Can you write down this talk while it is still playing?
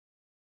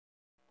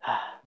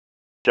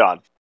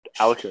John.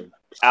 Alison.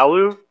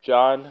 Alu,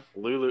 John,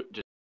 Lulu.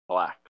 Just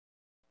relax.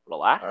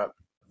 Relax?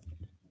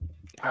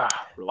 All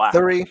Relax.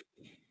 3,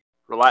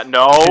 Relax.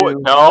 No, 2,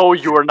 no,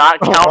 you are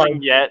not counting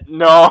 1. yet.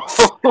 No.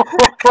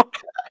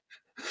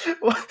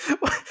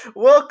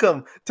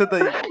 Welcome to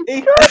the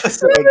 8th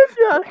episode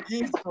of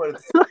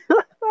Esports.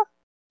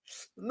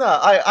 No,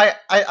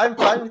 I'm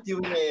fine with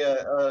doing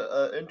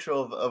a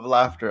intro of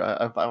laughter.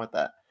 I'm fine with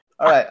that.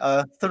 All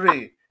right,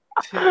 3,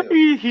 2.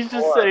 He's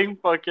just 1. saying,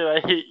 "Fuck it, I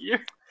hate you."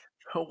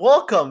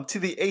 Welcome to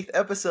the 8th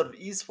episode of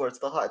Esports,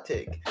 the Hot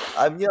Take.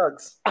 I'm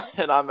Yugs,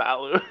 And I'm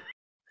Alu.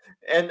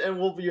 and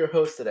we'll be your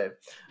host today.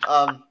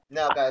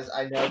 Now, guys,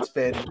 I know it's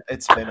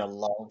been a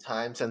long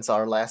time since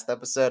our last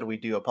episode. We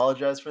do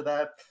apologize for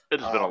that.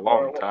 It's been a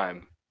long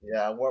time.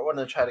 Yeah, we're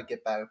gonna try to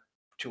get back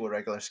to a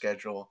regular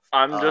schedule.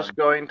 I'm just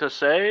going to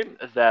say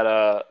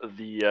that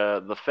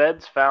the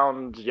feds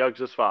found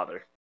Yugs'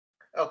 father.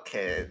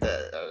 Okay,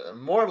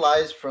 more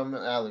lies from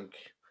Alec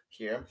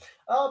here.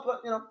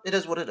 But it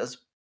is what it is.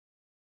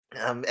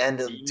 And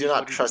do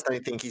not trust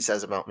anything he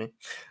says about me.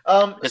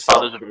 His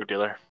father's a drug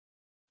dealer.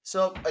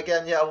 So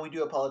again, yeah, we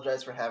do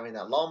apologize for having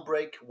that long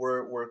break.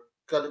 We're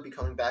gonna be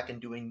coming back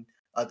and doing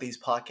these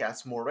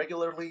podcasts more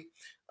regularly.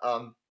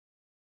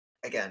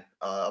 Again,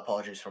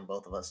 apologies from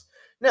both of us.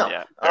 Now,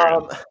 Yeah,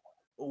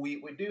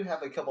 we do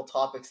have a couple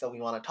topics that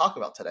we want to talk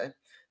about today.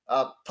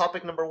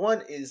 Topic number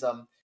 1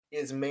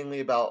 is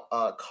mainly about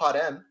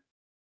COD-M,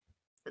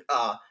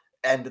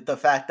 and the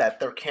fact that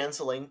they're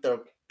canceling their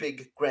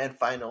big grand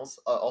finals,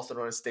 also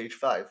known as Stage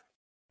 5.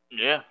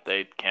 Yeah,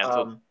 they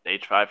canceled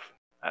Stage 5.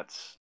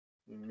 That's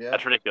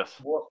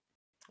ridiculous.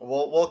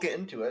 We'll get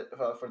into it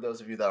for those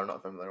of you that are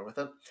not familiar with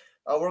it.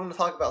 We're going to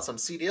talk about some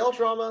CDL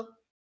drama.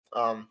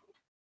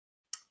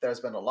 There's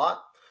been a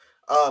lot.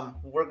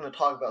 We're going to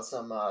talk about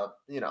some,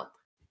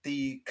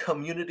 the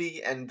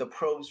community and the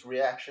pros'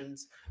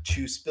 reactions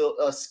to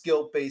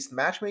skill-based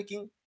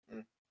matchmaking.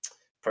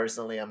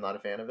 Personally, I'm not a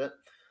fan of it.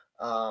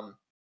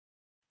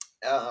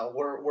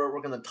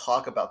 We're going to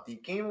talk about the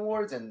Game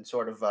Awards and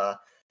sort of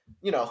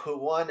who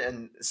won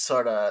and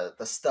sort of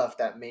the stuff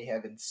that may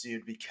have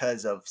ensued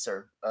because of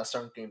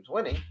certain games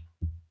winning.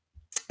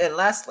 And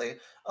lastly,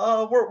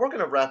 we're going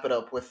to wrap it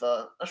up with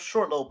a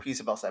short little piece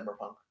about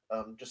Cyberpunk,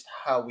 just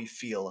how we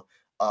feel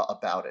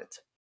about it.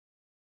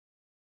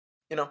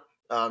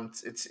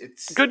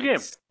 It's good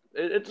game.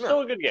 It's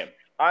still a good game.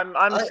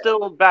 I'm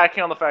still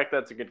backing on the fact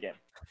that it's a good game.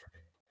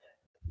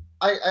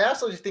 I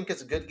absolutely think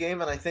it's a good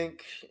game, and I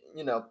think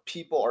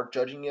people are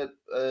judging it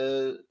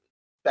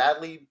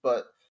badly,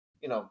 but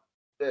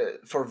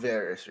for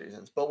various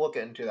reasons. But we'll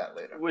get into that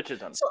later. Which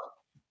is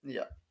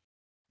yeah.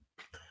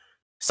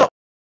 So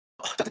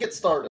to get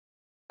started,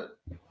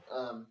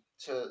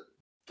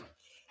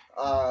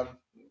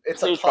 it's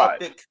Stage a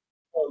topic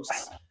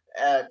close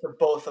to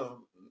both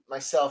of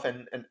myself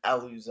and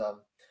Alu's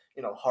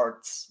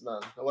hearts,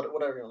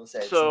 whatever you want to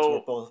say. So since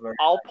we're both very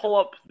I'll pull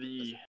up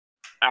the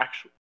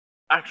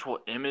actual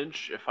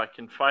image if I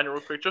can find it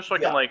real quick, just so I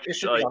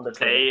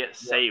can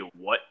say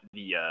what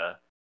the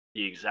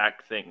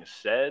exact thing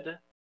said.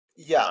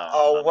 Yeah.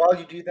 While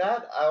you do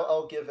that,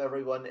 I'll give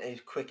everyone a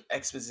quick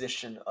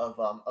exposition of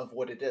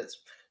what it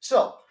is.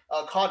 So,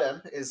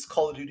 COD-M is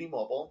Call of Duty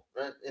Mobile.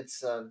 Right?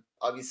 It's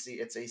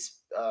obviously it's a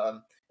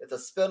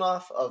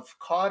spin-off of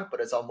COD, but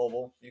it's on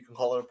mobile. You can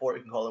call it a port.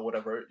 You can call it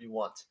whatever you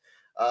want.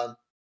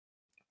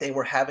 They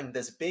were having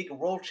this big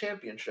World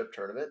Championship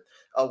tournament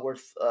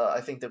worth, I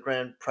think the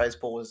grand prize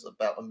pool was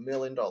about $1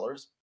 million.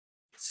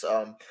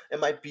 So it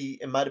might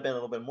have been a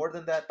little bit more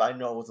than that, but I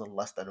know it wasn't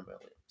less than $1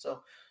 million.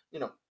 So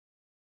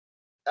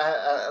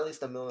at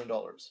least $1 million.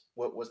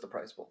 What was the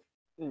prize pool?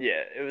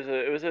 Yeah,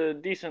 it was a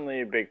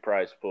decently big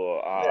prize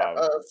pool.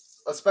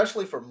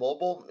 Especially for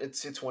mobile,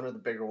 it's one of the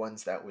bigger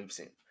ones that we've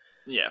seen.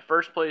 Yeah,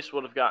 first place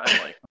would have gotten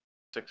like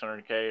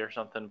 $600K or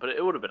something, but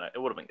it would have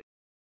been good.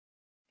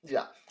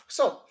 Yeah.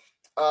 So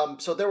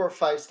there were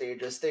 5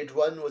 stages. Stage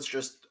 1 was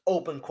just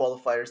open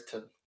qualifiers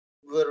to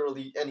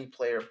literally any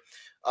player.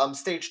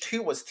 Stage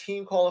 2 was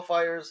team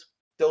qualifiers.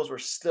 Those were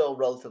still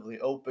relatively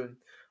open.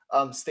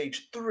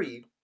 Stage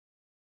 3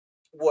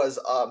 was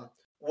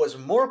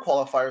more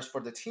qualifiers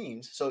for the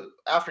teams. So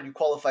after you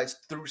qualified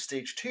through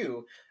Stage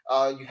 2,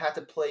 you had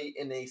to play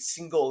in a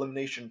single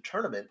elimination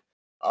tournament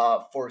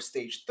for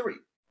Stage 3.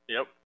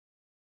 Yep.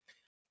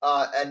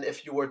 And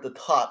if you were the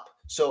top,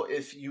 so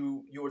if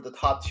you were the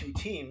top 2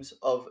 teams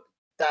of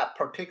that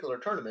particular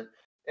tournament,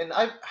 and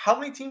how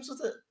many teams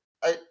was it?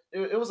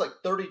 It was like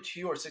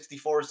 32 or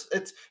 64.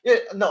 It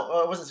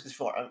wasn't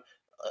 64.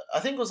 I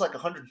think it was like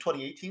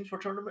 128 teams per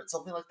tournament,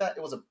 something like that.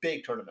 It was a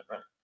big tournament,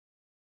 right?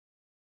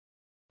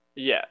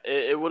 Yeah,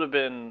 it would have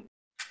been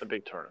a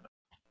big tournament,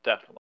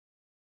 definitely.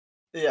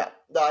 Yeah,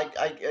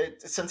 I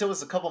since it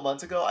was a couple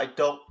months ago, I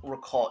don't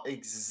recall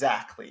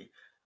exactly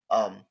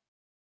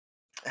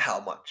how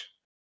much.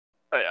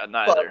 Oh yeah,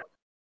 neither.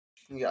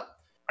 Yeah,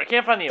 I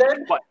can't find the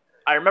image, but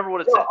I remember what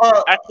it said.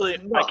 Actually,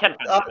 I can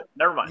find it.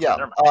 Never mind. Yeah,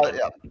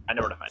 I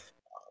know where to find it.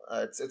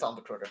 It's on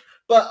the Twitter.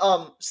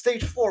 But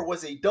Stage 4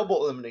 was a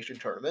double elimination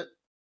tournament.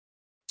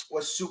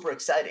 Was super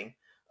exciting.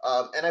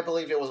 And I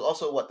believe it was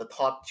also the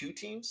top 2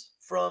 teams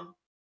from.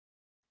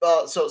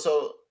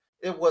 So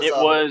it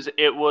was.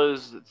 It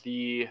was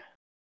the.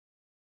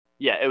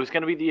 Yeah, it was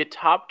going to be the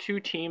top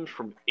 2 teams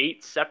from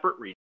 8 separate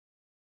regions.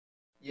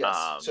 Yes,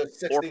 so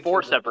or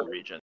 4 separate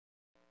regions.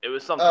 It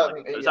was something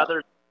like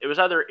that. It was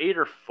either 8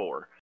 or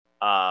 4,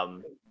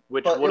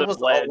 which would have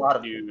led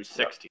to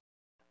 16.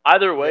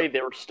 Either way,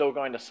 they were still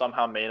going to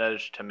somehow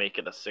manage to make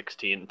it a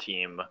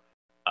 16-team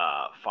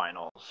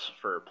finals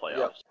for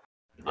playoffs.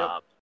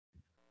 Yep.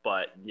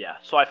 But yeah,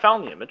 so I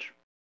found the image.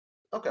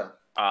 Okay.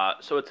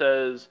 So it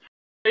says,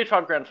 Stage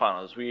 5 Grand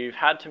Finals. We've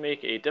had to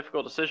make a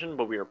difficult decision,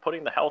 but we are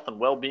putting the health and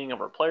well-being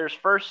of our players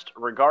first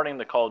regarding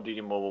the Call of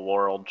Duty Mobile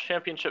World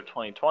Championship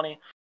 2020.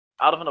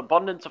 Out of an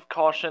abundance of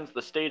cautions,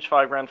 the Stage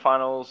 5 Grand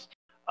Finals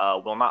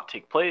will not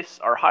take place.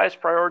 Our highest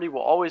priority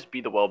will always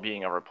be the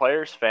well-being of our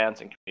players,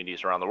 fans, and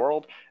communities around the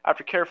world.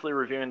 After carefully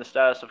reviewing the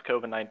status of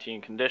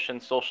COVID-19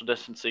 conditions, social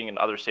distancing, and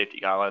other safety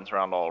guidelines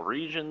around all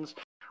regions,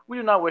 we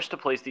do not wish to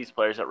place these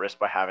players at risk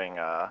by having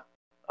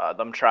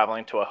them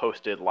traveling to a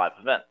hosted live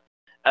event.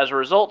 As a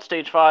result,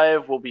 Stage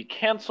 5 will be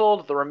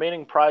canceled. The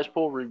remaining prize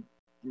pool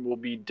will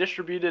be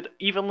distributed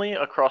evenly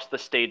across the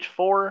Stage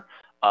 4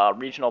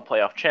 regional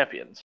playoff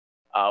champions.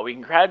 We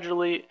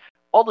congratulate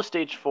all the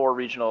Stage 4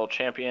 regional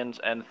champions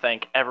and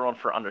thank everyone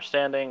for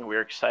understanding.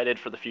 We're excited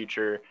for the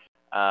future.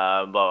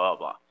 Blah, blah,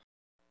 blah.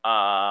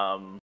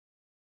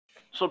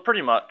 So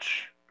pretty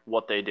much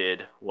what they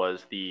did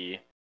was it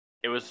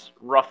was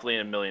roughly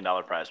a $1 million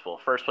prize pool.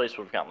 First place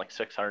would have gotten like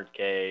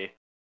 $600K.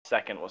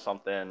 Second was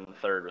something,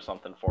 third was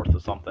something, fourth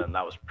was something.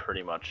 That was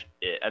pretty much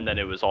it. And then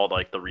it was all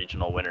like the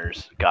regional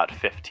winners got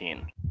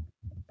 15.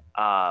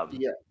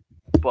 Yeah.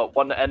 But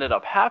what ended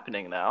up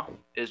happening now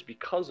is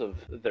because of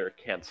their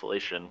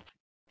cancellation,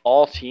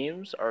 all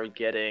teams are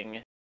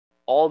getting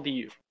all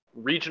the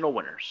regional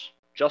winners,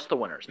 just the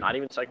winners, not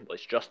even second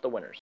place, just the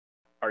winners,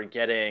 are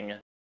getting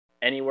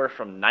anywhere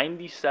from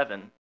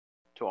 97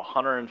 to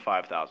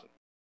 105,000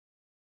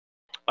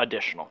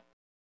 additional.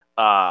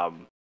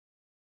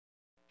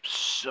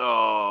 So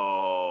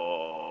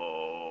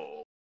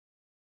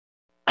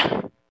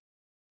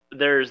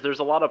there's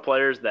a lot of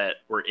players that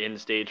were in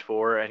Stage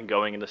 4 and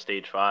going into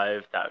Stage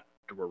 5 that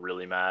were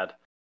really mad.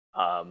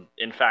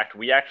 In fact,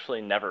 we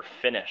actually never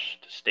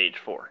finished Stage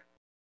 4.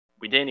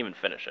 We didn't even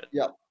finish it.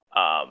 Yeah.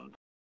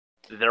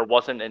 There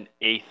wasn't an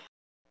 8th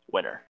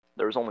winner.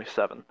 There was only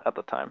 7 at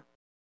the time.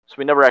 So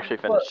we never actually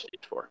finished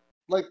Stage 4.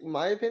 Like,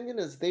 my opinion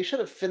is they should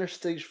have finished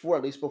Stage 4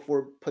 at least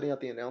before putting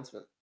out the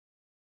announcement.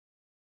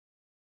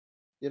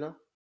 You know?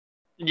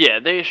 Yeah,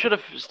 they should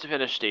have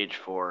finished Stage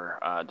 4,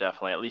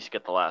 definitely. At least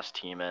get the last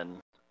team in.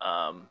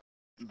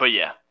 But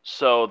yeah,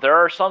 so there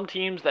are some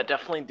teams that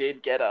definitely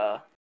did get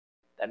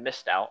that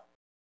missed out.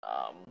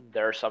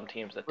 There are some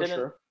teams that didn't.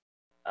 Sure.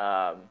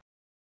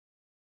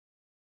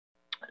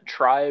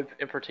 Tribe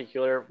in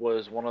particular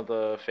was one of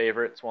the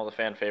favorites, one of the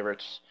fan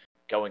favorites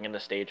going into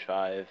Stage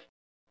 5.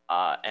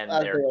 And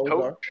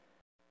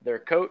their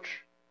coach,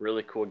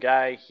 really cool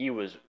guy, he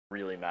was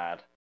really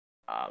mad.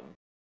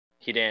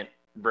 He didn't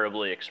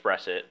verbally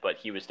express it, but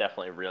he was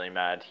definitely really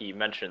mad. He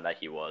mentioned that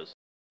he was,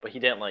 but he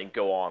didn't like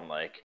go on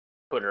like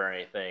Twitter or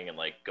anything and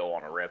like go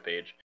on a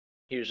rampage.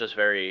 He was just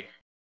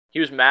he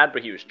was mad,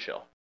 but he was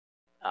chill.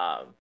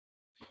 I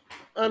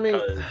mean,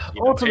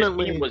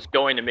 ultimately, his team was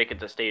going to make it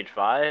to Stage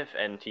 5,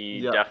 and he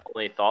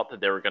definitely thought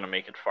that they were going to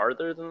make it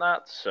farther than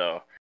that.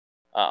 So,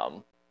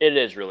 it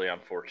is really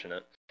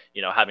unfortunate,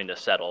 having to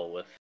settle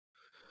with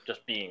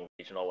just being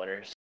regional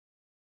winners.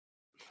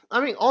 I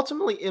mean,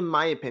 ultimately, in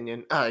my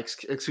opinion,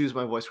 excuse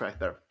my voice crack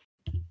there.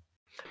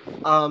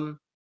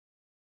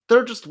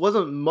 There just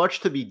wasn't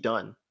much to be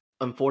done,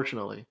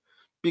 unfortunately,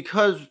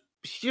 because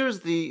here's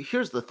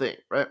the thing,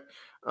 right?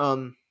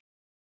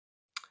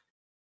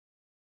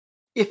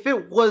 If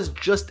it was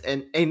just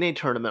an NA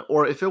tournament,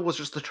 or if it was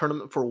just a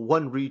tournament for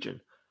one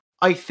region,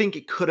 I think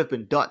it could have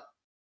been done.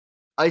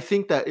 I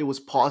think that it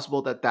was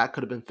possible that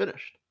could have been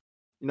finished,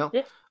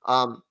 Yeah.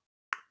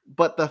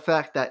 But the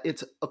fact that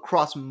it's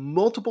across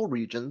multiple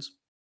regions,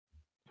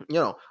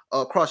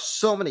 across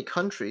so many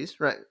countries,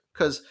 right?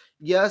 Because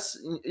yes,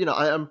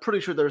 I'm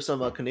pretty sure there's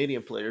some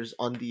Canadian players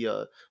on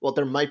the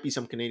there might be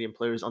some Canadian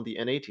players on the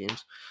NA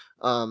teams.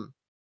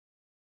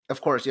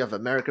 Of course, you have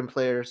American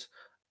players,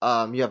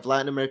 you have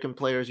Latin American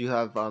players, you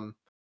have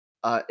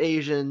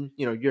Asian,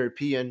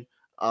 European,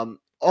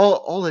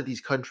 all of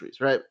these countries,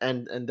 right?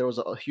 And there was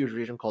a huge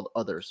region called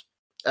Others,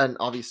 and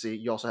obviously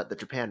you also had the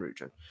Japan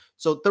region.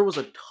 So there was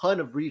a ton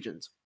of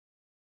regions,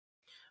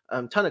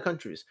 ton of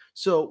countries.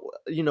 So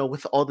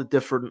with all the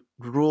different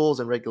rules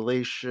and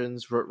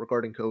regulations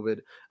regarding COVID,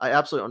 I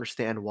absolutely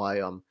understand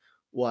why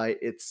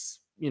it's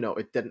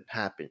it didn't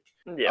happen.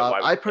 Yeah,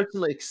 I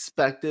personally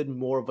expected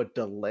more of a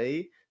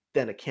delay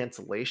than a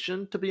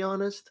cancellation, to be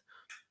honest.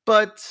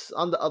 But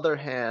on the other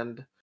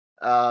hand,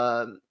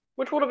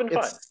 which would have been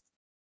fine.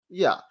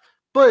 Yeah,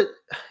 but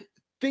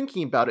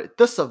thinking about it,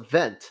 this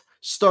event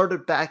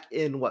started back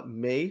in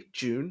May,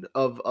 June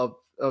of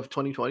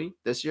 2020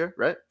 this year,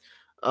 right?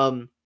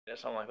 Yeah,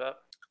 something like that.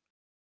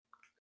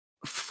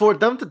 for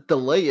them to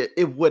delay it,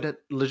 it would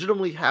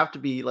legitimately have to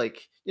be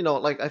like,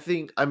 like I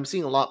think I'm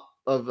seeing a lot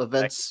of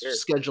Next events year.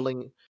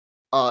 scheduling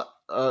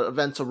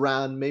events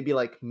around maybe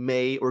like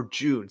May or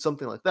June,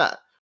 something like that.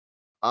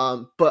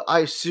 But I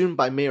assume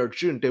by May or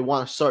June they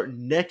want to start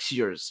next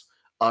year's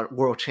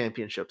World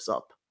Championships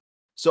up.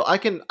 So I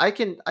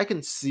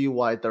can see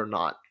why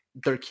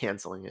they're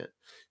canceling it,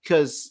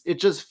 because it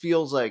just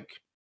feels like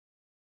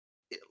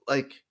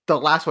the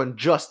last one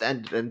just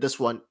ended and this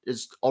one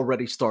is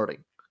already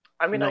starting.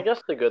 I You mean, I know,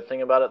 guess the good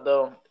thing about it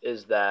though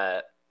is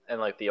that, and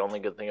like the only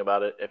good thing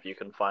about it, if you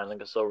can find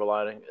like a silver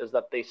lining, is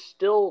that they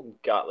still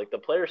got like the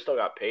players still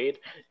got paid.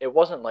 It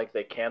wasn't like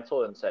they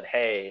canceled and said,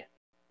 "Hey,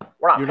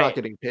 we're not you're not paying."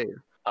 getting paid.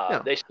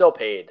 Yeah, They still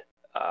paid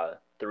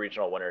the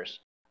regional winners.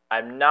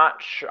 I'm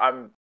not sure.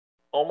 I'm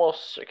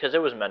almost because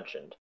it was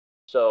mentioned.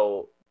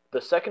 So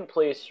the second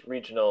place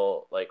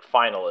regional like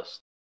finalists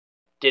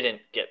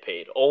didn't get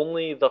paid.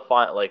 Only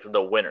like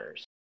the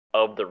winners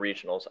of the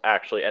regionals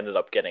actually ended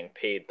up getting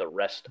paid the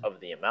rest of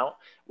the amount,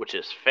 which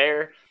is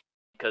fair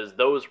because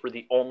those were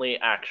the only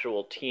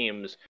actual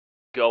teams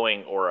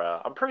going. Or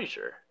I'm pretty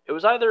sure it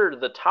was either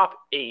the top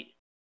 8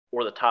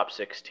 or the top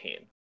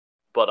 16.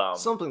 But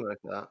something like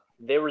that.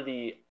 they were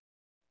the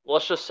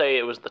let's just say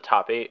it was the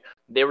top 8.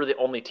 They were the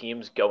only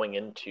teams going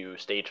into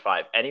stage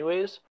 5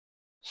 anyways,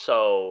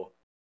 so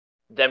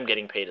them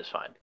getting paid is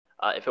fine.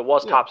 If it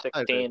was Yeah, top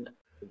I agree. 16,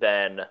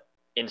 then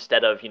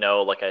instead of,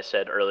 like I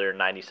said earlier,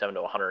 97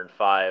 to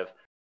 105,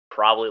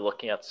 probably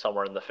looking at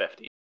somewhere in the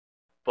 50s.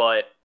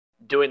 But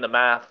doing the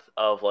math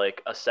of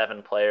like a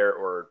 7-player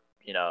or,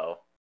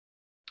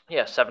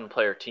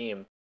 7-player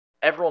team,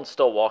 everyone's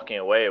still walking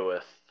away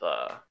with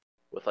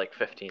like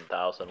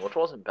 15,000, which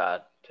wasn't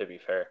bad to be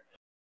fair.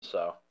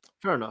 So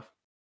Fair enough.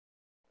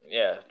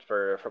 yeah,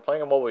 for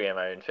playing a mobile game,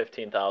 I mean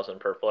 15,000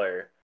 per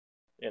player.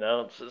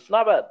 It's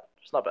not bad.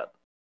 It's not bad.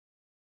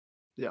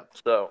 Yeah.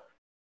 So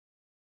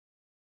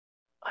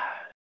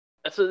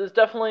it's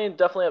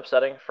definitely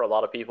upsetting for a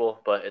lot of people,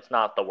 but it's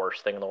not the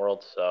worst thing in the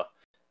world. So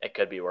it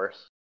could be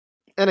worse.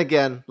 And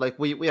again, like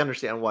we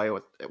understand why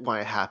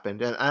it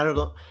happened, and I don't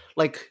know,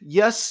 like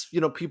yes,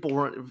 people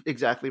weren't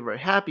exactly very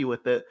happy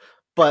with it,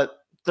 but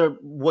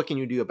what can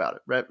you do about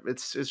it, right?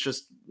 It's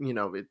just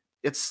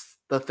it's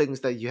the things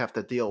that you have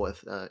to deal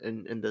with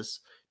in this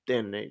day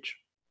and age.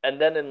 And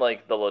then in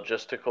like the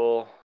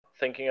logistical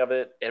thinking of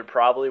it, it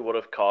probably would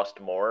have cost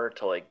more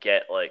to like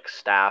get like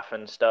staff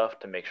and stuff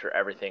to make sure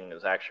everything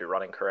is actually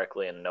running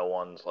correctly and no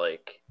one's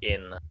like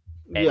in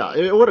Yeah,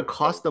 any. it would have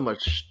cost them a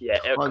Yeah,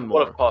 it ton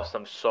would have more. cost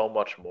them so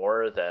much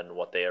more than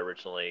what they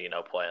originally,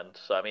 planned.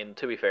 So I mean,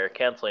 to be fair,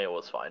 canceling it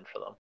was fine for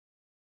them.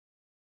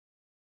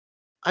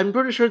 I'm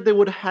pretty sure they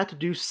would have had to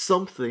do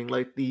something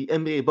like the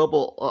NBA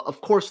bubble,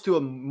 of course, to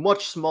a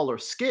much smaller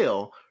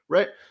scale,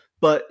 right?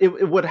 But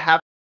it would have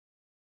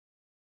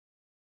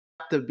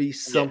to be Yeah,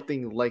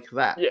 something like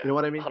that. yeah, You know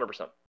what I mean?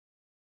 100%.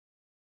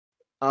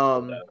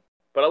 Um,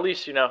 But at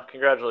least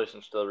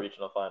congratulations to the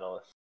regional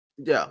finalists.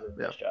 yeah,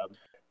 yeah. Nice job.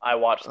 I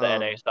watched the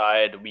NA Um,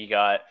 side. We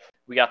got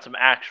some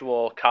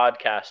actual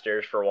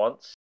codcasters for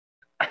once.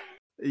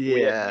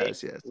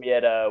 yes, yes. We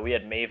had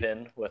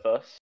Maven with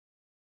us.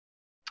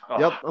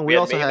 Yep, and We we had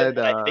also Maven had and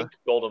I think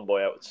Golden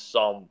Boy at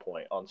some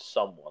point on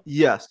someone.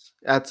 yes,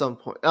 at some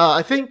point.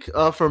 I think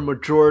for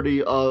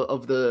majority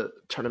of the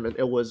tournament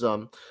it was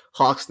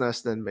Hawk's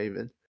Nest and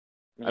Maven,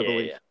 I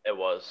believe. Yeah, it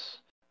was.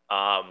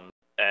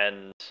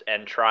 And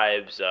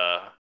Tribes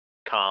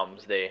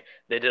comms. They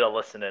did a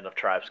listen in of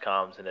Tribes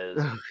comms and it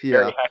is Yeah.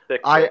 very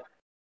hectic I but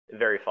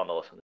very fun to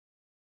listen to.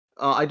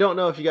 I don't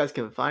know if you guys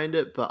can find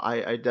it, but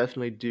I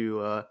definitely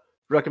do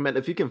recommend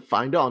if you can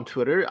find it on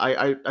Twitter.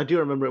 I do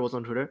remember it was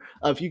on Twitter.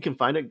 If you can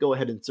find it, go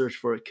ahead and search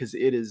for it because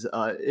it is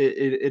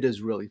it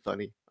is really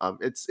funny.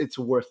 It's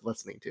worth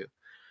listening to. Oh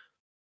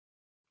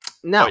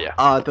Now, yeah,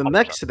 the 100%.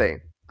 next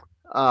thing,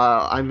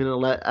 I'm gonna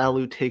let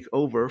Alu take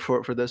over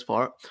for this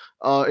part.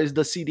 Is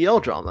the CDL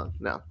drama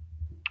now?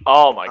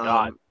 Oh my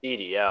god, Um,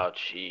 CDL,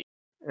 gee.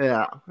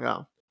 yeah, yeah.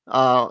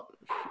 Uh,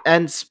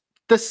 and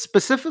this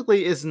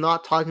specifically is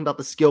not talking about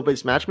the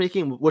skill-based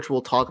matchmaking, which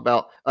we'll talk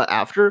about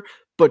after,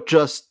 but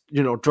just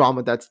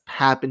drama that's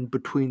happened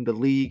between the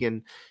league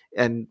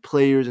and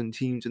players and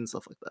teams and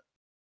stuff like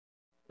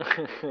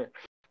that.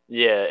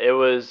 Yeah, it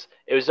was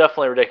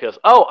definitely ridiculous.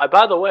 Oh,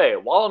 by the way,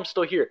 while I'm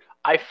still here,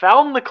 I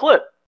found the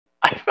clip.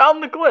 I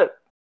found the clip.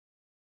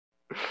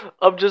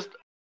 I'm just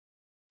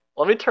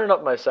Let me turn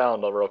up my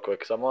sound real quick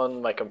because I'm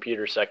on my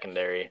computer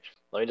secondary.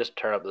 Let me just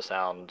turn up the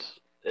sound.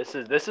 This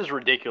is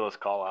ridiculous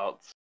call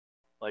outs.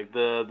 Like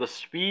the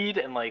speed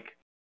and like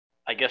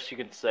I guess you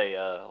could say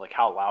like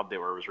how loud they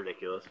were was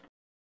ridiculous.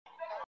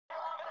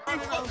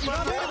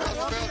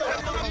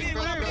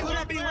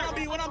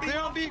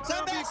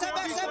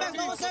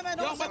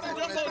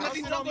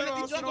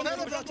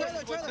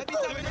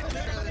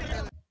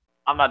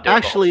 I'm not doing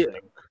Actually, the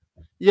whole thing.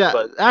 yeah,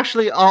 But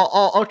actually,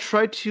 I'll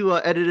try to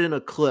edit in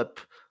a clip.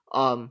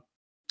 Um,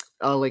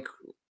 like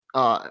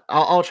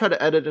I'll try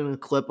to edit in a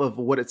clip of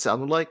what it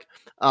sounded like.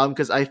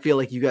 Because I feel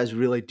like you guys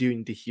really do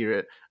need to hear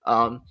it.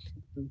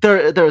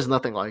 There's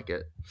nothing like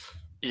it.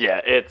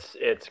 Yeah, it's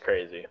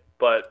crazy.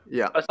 But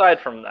Yeah. aside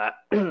from that,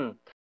 and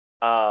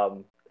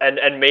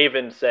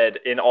Maven said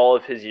in all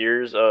of his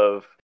years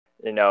of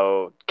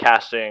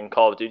casting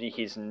Call of Duty,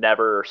 he's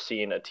never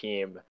seen a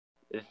team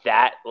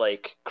that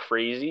like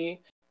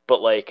crazy,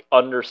 but like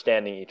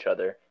understanding each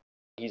other.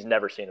 He's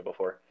never seen it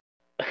before.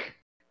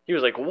 He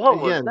was like, "What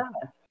was Again,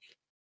 that?"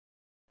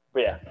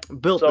 But yeah,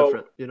 built so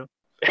different, you know.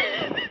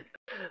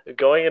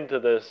 going into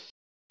this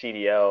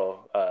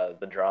CDL,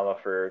 the drama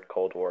for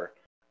Cold War,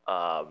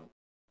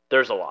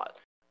 there's a lot.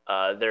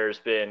 There's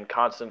been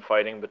constant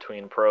fighting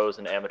between pros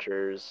and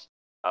amateurs,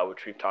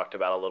 which we've talked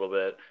about a little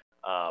bit.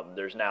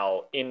 There's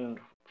now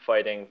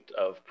infighting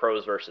of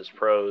pros versus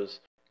pros.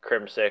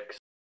 Crim6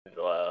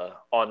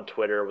 on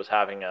Twitter was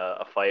having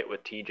a fight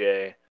with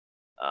TJ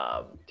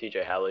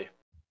Halley.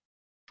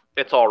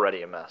 It's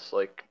already a mess.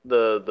 Like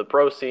the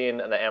pro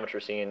scene and the amateur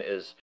scene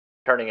is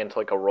turning into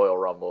like a Royal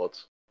Rumble.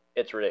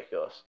 It's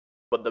ridiculous.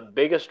 But the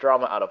biggest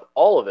drama out of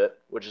all of it,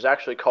 which is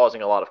actually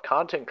causing a lot of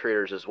content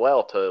creators as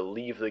well to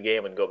leave the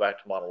game and go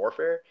back to Modern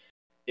Warfare,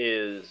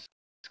 is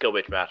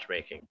skill-based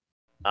matchmaking.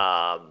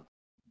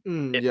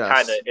 It's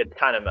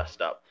kind of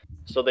messed up.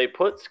 So they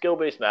put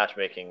skill-based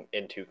matchmaking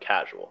into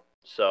casual.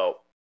 So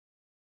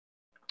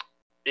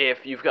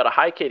if you've got a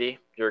high KD,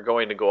 you're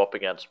going to go up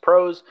against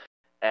pros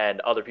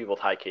and other people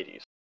with high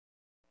KDs.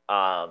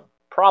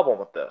 Problem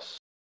with this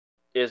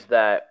is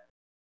that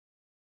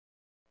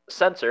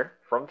Sensor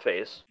from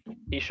FaZe,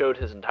 he showed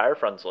his entire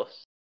friends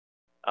list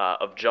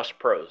of just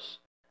pros,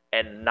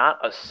 and not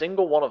a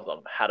single one of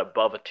them had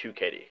above a 2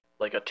 KD.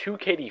 Like a 2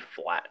 KD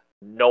flat.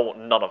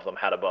 None of them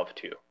had above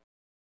 2,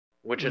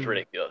 which is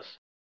ridiculous.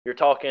 You're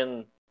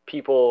talking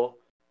people,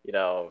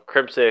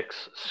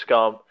 Crim6,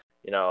 Scump,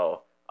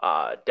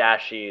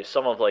 Dashy,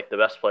 some of like the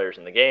best players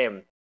in the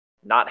game,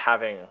 not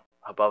having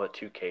above a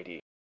 2 KD.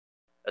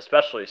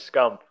 Especially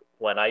Scump,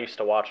 when I used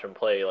to watch him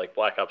play like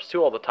Black Ops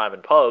 2 all the time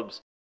in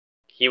pubs,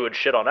 he would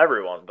shit on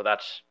everyone, but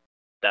that's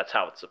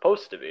how it's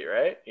supposed to be,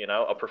 right?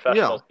 A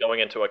professional's going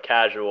into a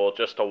casual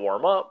just to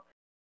warm up,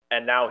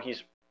 and now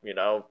he's,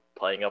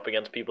 playing up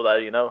against people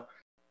that,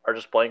 are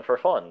just playing for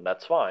fun.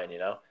 That's fine,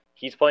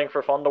 He's playing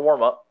for fun to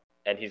warm up,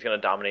 and he's going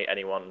to dominate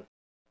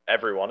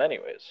everyone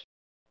anyways.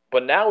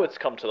 But now it's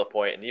come to the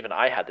point, and even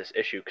I had this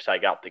issue because I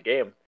got the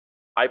game.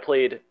 I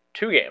played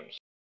 2 games.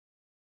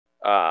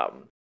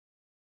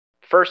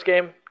 First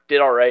game,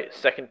 did alright.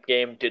 Second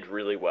game, did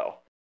really well.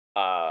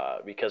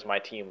 Because my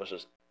team was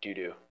just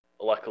doo-doo.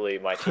 Luckily,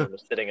 my team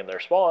was sitting in their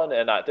spawn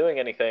and not doing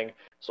anything,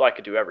 so I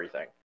could do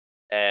everything.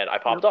 And I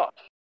popped off.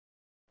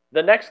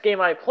 The next game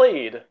I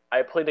played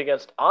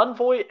against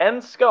Envoy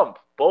and Scump,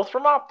 both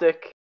from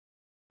Optic,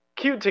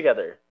 queued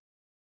together.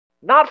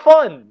 Not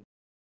fun!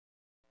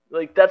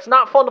 Like, that's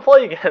not fun to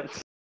play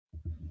against.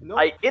 Nope.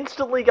 I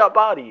instantly got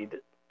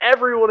bodied.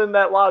 Everyone in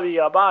that lobby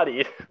got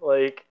bodied.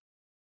 Like,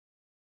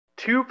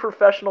 2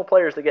 professional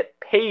players that get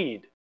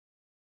paid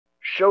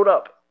showed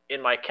up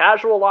in my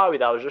casual lobby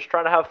that I was just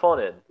trying to have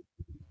fun in,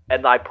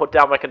 and I put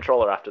down my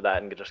controller after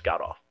that and just got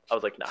off. I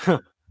was like,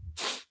 no.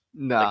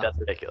 Nah. Like, that's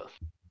ridiculous.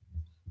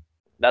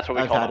 That's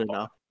what we call it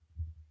now.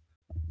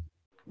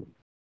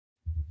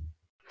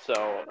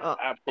 So,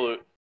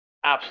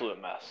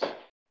 absolute mess.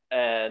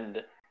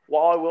 And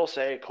while I will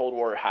say Cold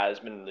War has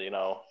been,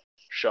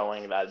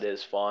 showing that it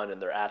is fun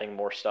and they're adding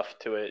more stuff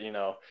to it,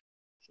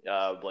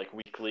 like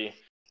weekly.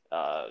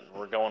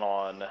 We're going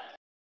on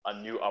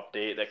a new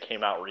update that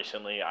came out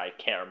recently. I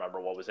can't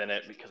remember what was in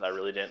it because I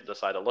really didn't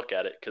decide to look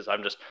at it because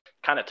I'm just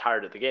kind of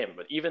tired of the game.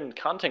 But even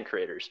content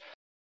creators,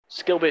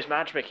 skill-based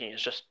matchmaking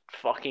is just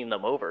fucking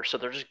them over. So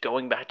they're just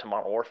going back to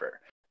Modern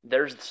Warfare.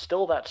 There's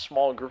still that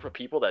small group of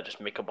people that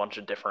just make a bunch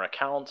of different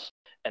accounts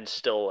and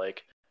still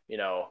like,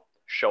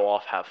 show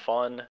off, have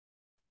fun.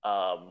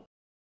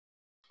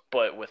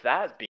 But with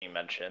that being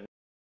mentioned,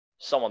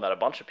 someone that a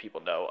bunch of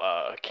people know,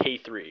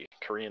 K3,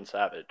 Korean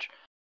Savage,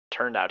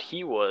 turned out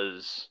he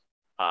was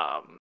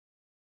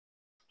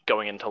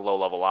going into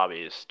low-level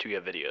lobbies to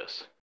get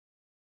videos.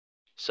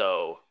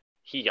 So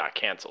he got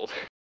canceled.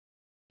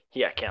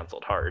 He got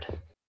canceled hard,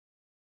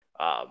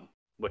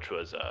 which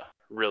was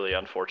really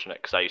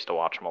unfortunate because I used to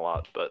watch him a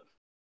lot. But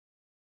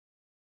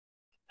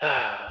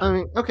I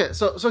mean, okay,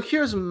 so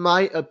here's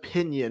my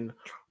opinion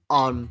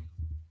on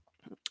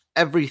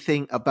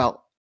everything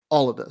about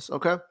all of this.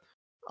 Okay,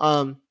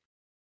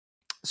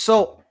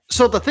 so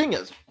the thing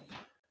is,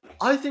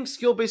 I think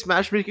skill-based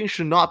matchmaking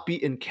should not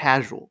be in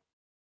casual.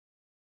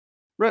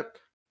 Right?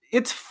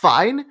 It's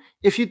fine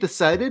if you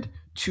decided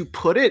to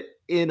put it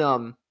in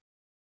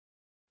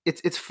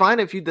it's fine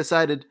if you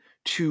decided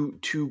to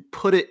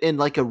put it in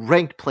like a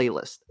ranked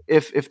playlist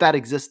if that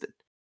existed.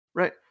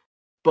 Right?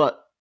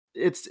 But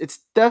it's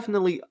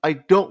definitely, I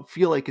don't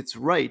feel like it's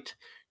right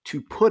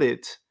to put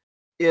it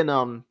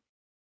in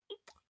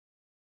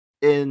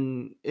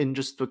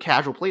just a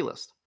casual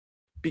playlist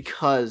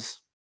because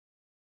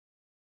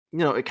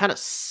it kind of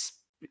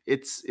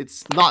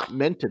it's not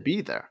meant to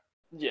be there.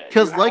 Yeah,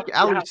 because like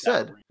Ali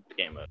said,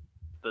 game mode.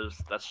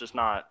 That's just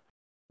not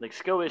like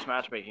skill-based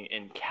matchmaking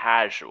in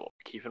casual.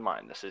 Keep in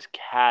mind, this is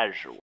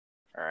casual.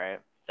 All right,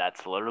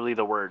 That's literally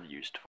the word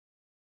used for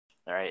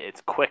it. All right,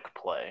 it's quick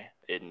play.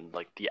 In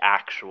like the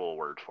actual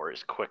word for it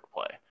is quick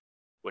play,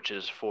 which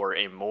is for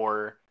a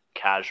more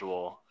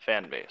casual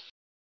fan base.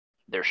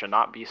 There should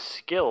not be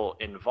skill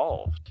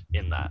involved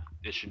in that.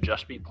 It should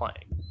just be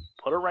playing.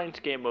 Put a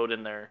ranked game mode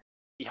in there,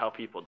 see how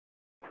people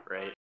do,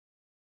 right?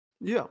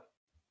 Yeah.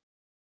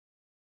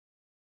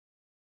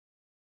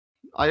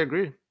 I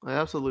agree. I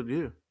absolutely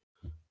do.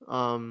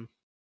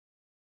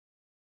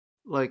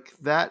 Like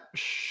that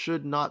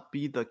should not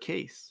be the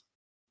case,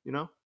 you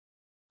know?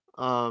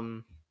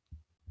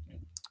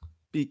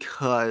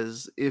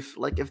 Because if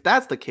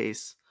that's the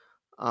case,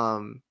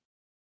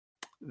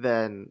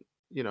 then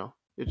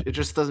it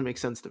just doesn't make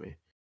sense to me.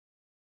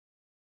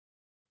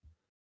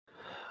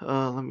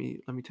 Let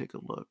me take a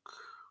look.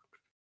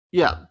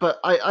 Yeah, but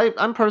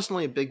I'm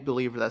personally a big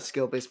believer that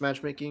skill-based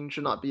matchmaking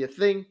should not be a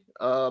thing.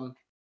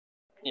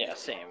 Yeah,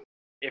 same.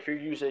 If you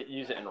use it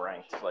in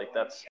ranked. Like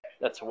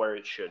that's where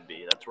it should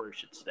be. That's where it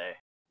should stay.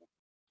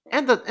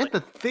 And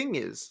the thing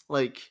is,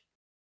 like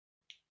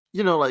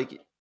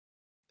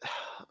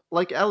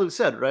Alu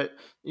said, right?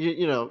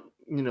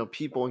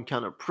 People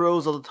encounter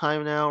pros all the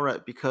time now,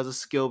 right? Because of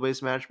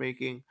skill-based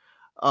matchmaking.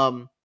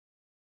 But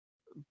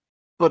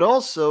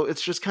also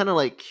it's just kind of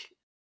like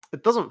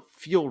it doesn't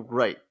feel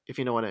right, if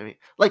you know what I mean.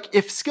 Like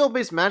if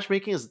skill-based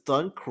matchmaking is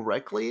done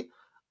correctly,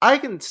 I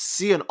can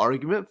see an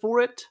argument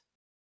for it.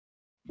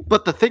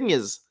 But the thing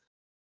is,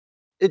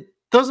 it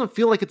doesn't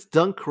feel like it's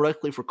done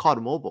correctly for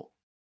COD Mobile.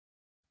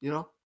 You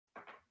know?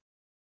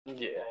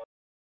 Yeah.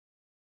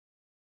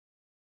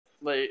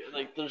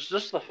 Like there's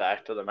just the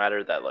fact of the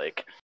matter that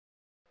like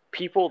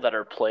people that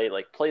are play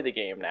the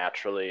game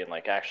naturally and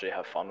like actually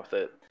have fun with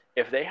it.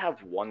 If they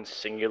have one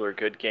singular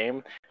good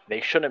game,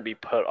 they shouldn't be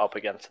put up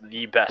against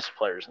the best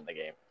players in the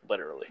game.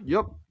 Literally.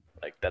 Yep.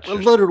 Like that's just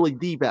just literally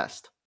the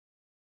best.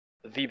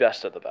 The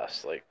best of the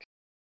best. Like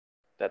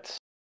that's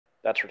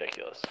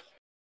ridiculous.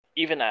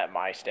 Even at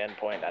my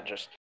standpoint,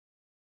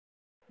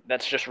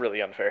 that's just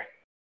really unfair.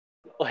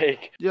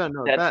 Like yeah,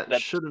 no,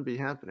 that shouldn't be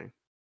happening.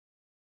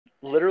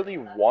 Literally,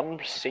 one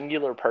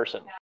singular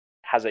person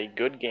has a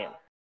good game,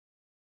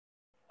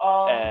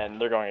 and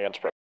they're going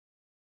against pro.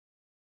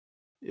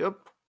 Yep.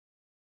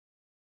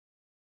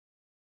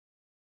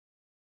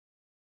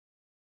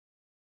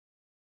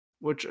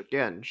 Which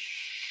again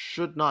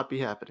should not be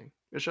happening.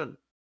 It shouldn't.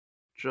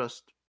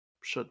 Just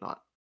should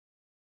not.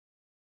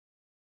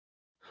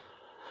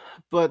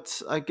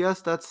 But I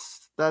guess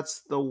that's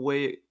the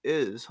way it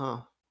is,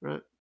 huh?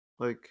 Right?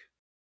 Like,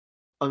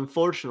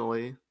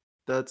 unfortunately,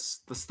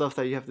 that's the stuff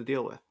that you have to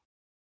deal with.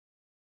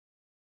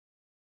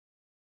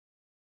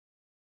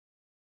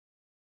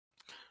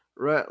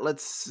 Right,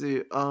 let's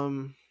see.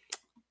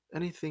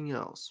 Anything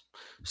else?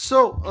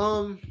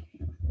 So,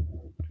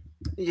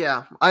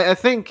 yeah, I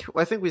think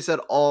we said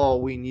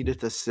all we needed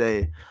to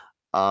say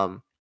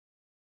about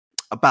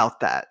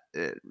that.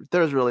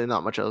 There's really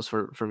not much else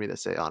for me to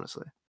say,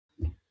 honestly.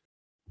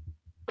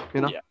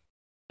 You know? Yeah.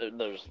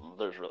 There's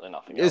really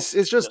nothing else.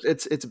 It's just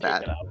it's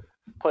bad.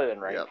 Put it in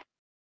right.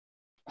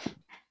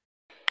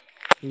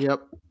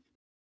 Yep.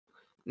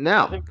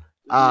 Now, I think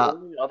the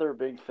only other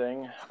big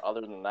thing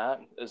other than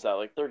that is that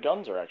like their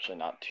guns are actually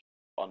not too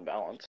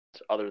unbalanced,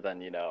 other than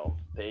the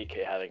AK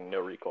having no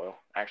recoil,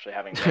 actually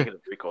having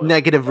negative recoil.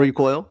 Negative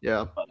recoil,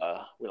 yeah. But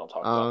we don't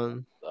talk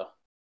about that.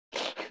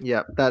 So.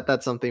 Yeah,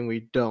 that's something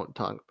we don't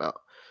talk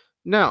about.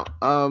 Now,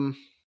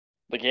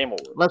 the Game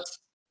Awards.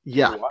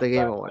 The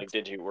Game Awards.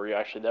 Like, were you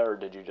actually there, or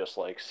did you just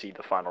like see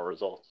the final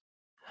results?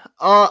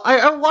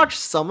 I watched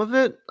some of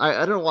it.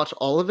 I didn't watch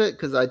all of it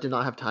because I did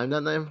not have time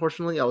that night.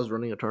 Unfortunately, I was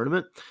running a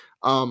tournament.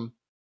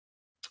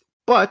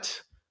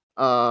 But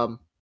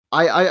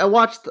I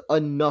watched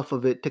enough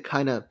of it to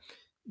kind of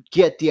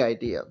get the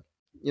idea,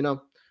 you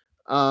know.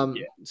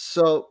 Yeah.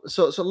 So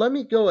let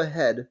me go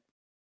ahead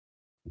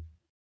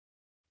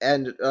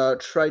and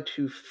try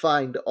to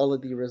find all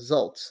of the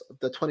results of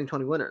the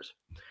 2020 winners.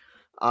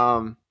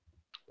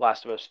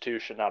 Last of Us 2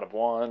 should not have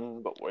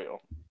won, but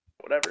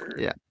whatever.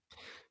 Yeah.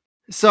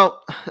 So,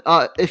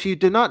 if you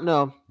did not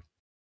know,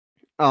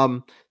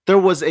 there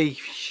was a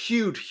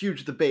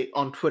huge debate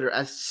on Twitter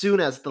as soon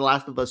as The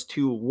Last of Us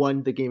 2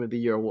 won the Game of the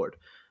Year award.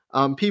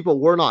 People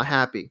were not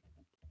happy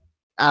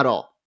at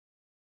all.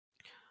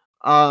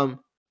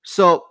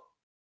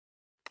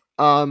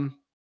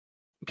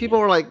 People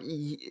were like,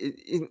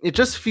 it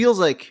just feels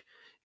like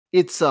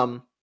it's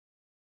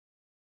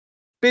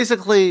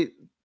basically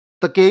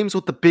the games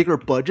with the bigger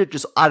budget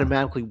just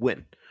automatically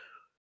win.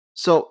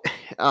 So,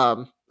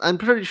 I'm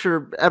pretty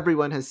sure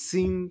everyone has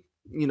seen,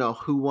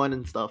 who won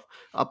and stuff.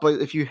 But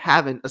if you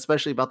haven't,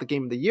 especially about the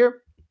Game of the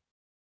Year,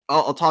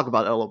 I'll talk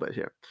about it a little bit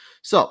here.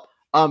 So,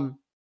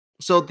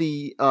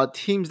 the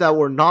teams that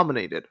were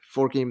nominated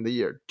for Game of the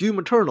Year: Doom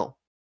Eternal,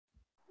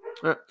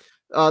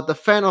 the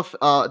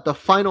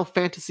Final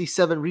Fantasy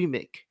VII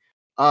Remake,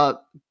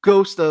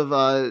 Ghost of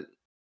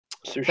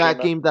Tsushima.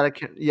 That game that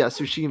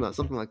Tsushima,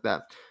 something like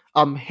that.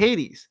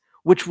 Hades,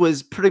 which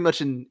was pretty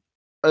much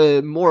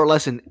more or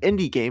less an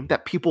indie game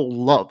that people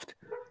loved.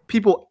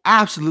 People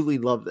absolutely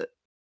loved it,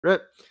 right?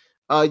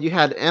 You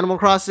had Animal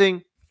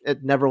Crossing.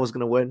 It never was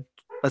gonna win.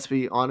 Let's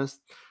be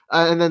honest.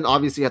 And then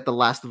obviously you had The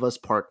Last of Us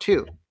Part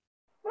 2.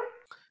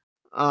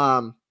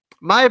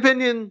 My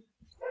opinion,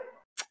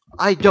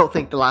 I don't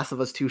think The Last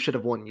of Us 2 should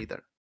have won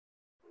either.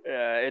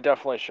 Yeah, it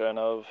definitely shouldn't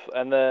have.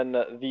 And then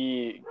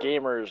the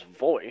gamer's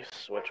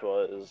voice, which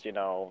was,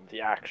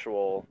 the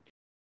actual,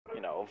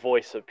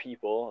 voice of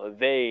people,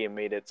 they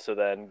made it so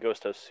then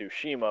Ghost of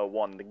Tsushima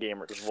won the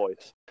gamer's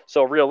voice.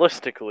 So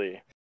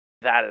realistically,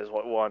 that is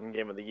what won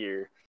Game of the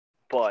Year.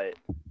 But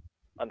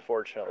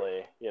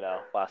unfortunately,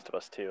 Last of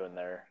Us 2 and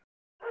their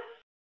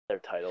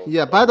titles.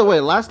 Yeah, by the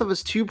way, Last of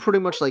Us 2 pretty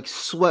much like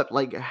swept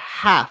like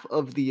half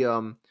of the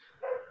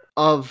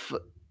of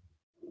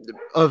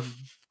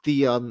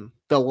the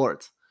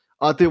awards.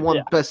 They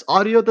won Best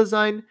Audio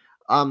Design.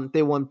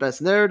 They won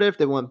Best Narrative.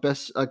 They won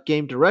Best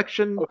Game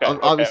Direction.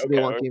 Obviously,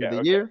 they won Game of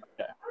the Year.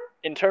 Okay.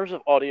 In terms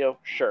of audio,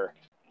 sure.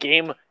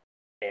 Game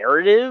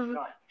narrative?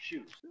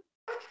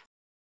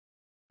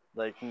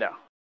 Like, no.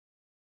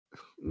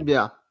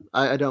 Yeah,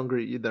 I don't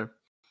agree either.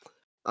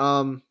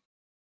 And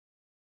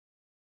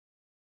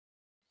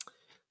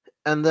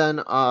then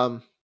a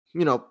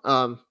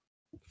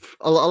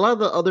lot of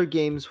the other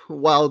games,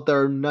 while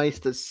they're nice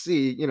to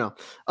see,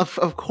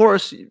 of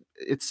course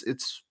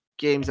it's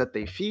games that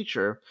they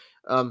feature.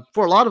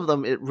 For a lot of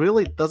them, it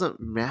really doesn't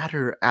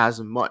matter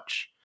as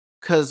much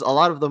because a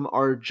lot of them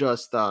are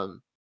just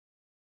they're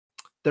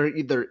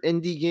either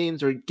indie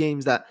games or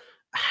games that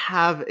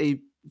have a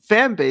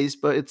fan base,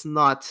 but it's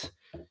not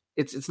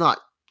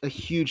a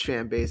huge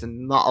fan base,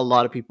 and not a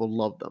lot of people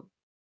love them.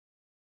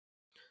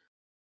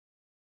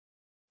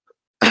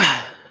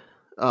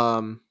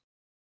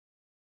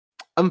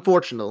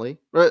 Unfortunately,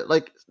 right?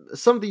 Like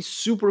some of these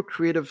super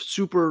creative,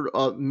 super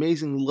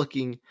amazing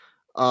looking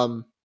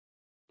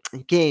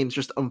games,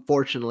 just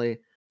unfortunately,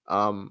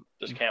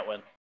 just can't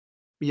win.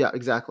 Yeah,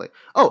 exactly.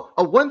 Oh,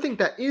 one thing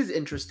that is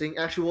interesting.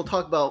 Actually, we'll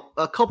talk about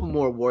a couple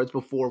more awards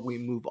before we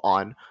move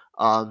on.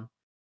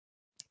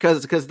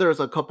 Because there's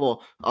a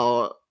couple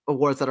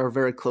awards that are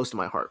very close to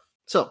my heart.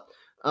 So,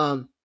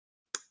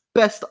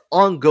 Best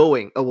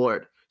Ongoing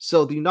Award.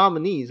 So the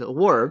nominees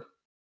were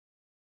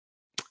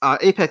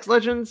Apex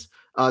Legends,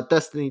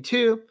 Destiny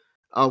 2,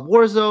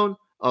 Warzone,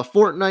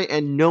 Fortnite,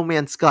 and No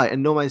Man's Sky.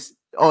 And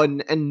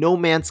No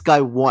Man's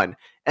Sky won.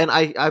 And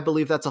I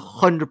believe that's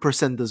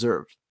 100%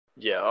 deserved.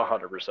 Yeah,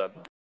 100%.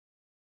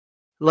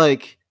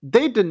 Like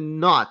they did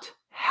not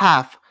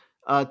have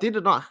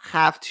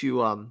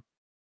to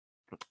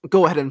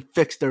go ahead and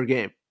fix their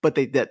game, but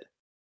they did.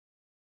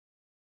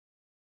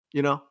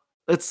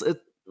 It's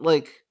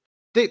like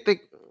they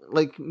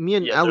like me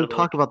and Alu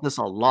talk about this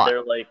a lot.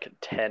 They're like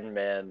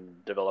 10-man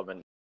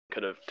development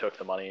could have took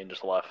the money and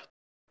just left,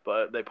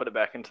 but they put it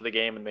back into the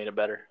game and made it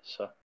better.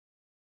 So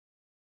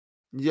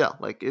yeah,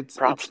 like it's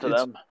props to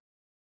them,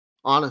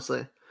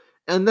 honestly.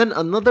 And then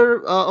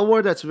another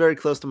award that's very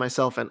close to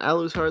myself and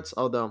Alu's hearts,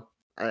 although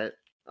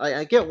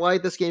I get why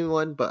this game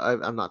won, but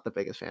I'm not the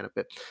biggest fan of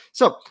it.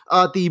 So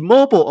the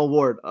mobile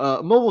award,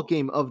 mobile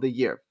game of the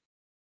year,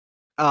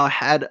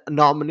 had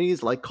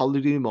nominees like Call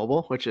of Duty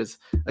Mobile, which is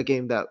a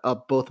game that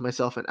both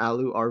myself and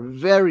Alu are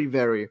very,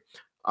 very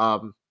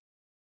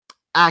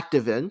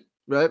active in,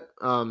 right?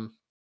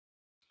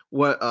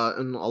 What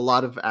in a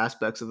lot of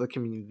aspects of the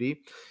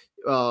community,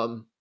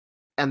 and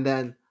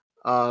then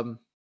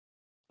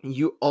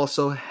you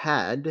also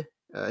had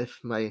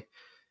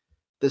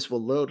this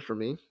will load for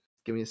me.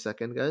 Give me a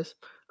second, guys.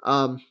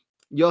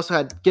 You also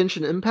had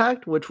Genshin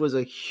Impact, which was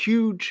a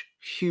huge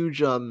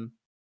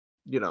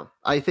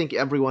I think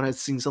everyone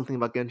has seen something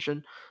about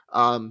Genshin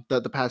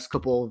the past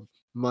couple of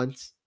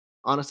months.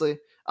 Honestly,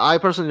 I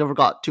personally never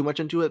got too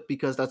much into it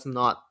because that's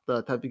not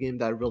the type of game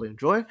that I really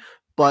enjoy.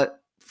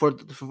 But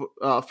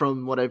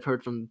from what I've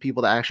heard from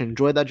people that actually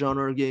enjoy that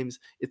genre of games,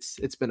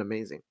 it's been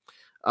amazing.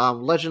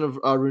 Legend of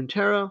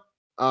Runeterra.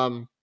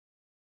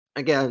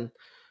 Again,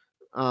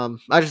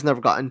 I just never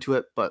got into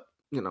it, but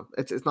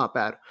it's not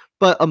bad.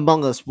 But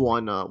Among Us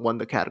won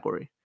the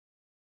category.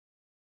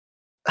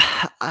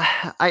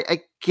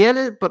 I get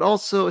it, but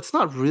also it's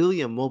not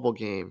really a mobile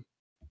game.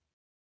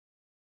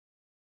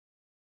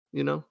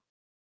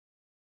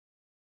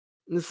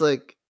 It's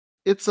like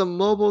it's a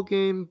mobile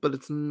game, but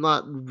it's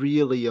not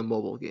really a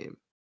mobile game.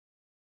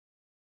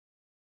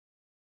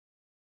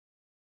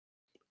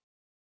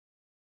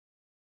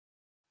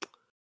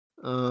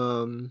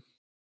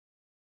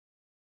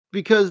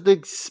 Because the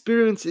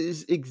experience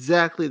is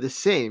exactly the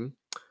same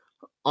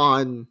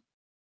on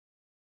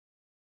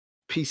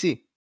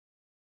PC.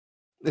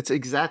 It's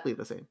exactly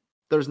the same.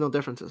 There's no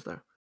differences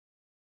there.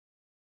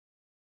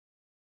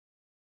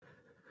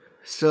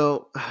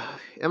 So,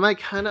 am I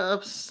kind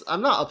of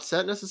I'm not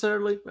upset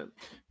necessarily,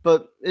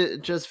 but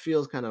it just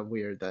feels kind of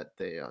weird that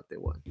they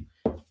won.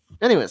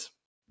 Anyways,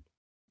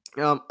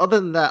 other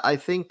than that, I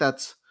think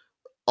that's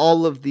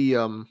all of the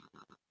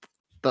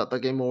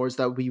Game Awards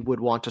that we would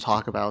want to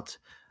talk about.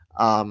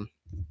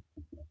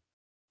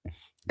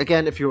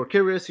 Again, if you're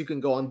curious, you can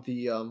go on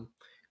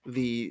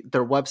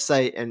their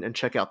website and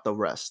check out the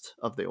rest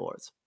of the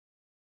awards.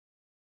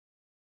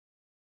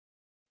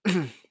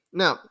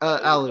 Now,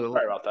 Ali,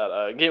 Sorry about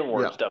that. Game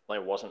Awards yeah.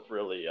 definitely wasn't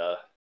really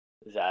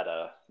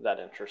that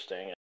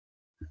interesting.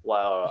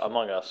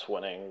 Among Us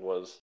winning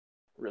was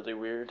really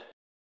weird,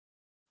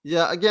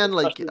 Yeah, again,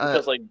 especially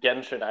because like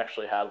Genshin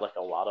actually had like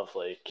a lot of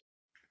like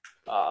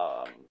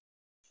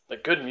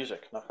good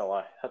music. Not gonna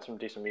lie, had some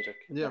decent music.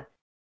 yeah.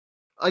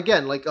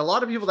 Again, like a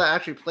lot of people that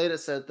actually played it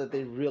said that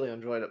they really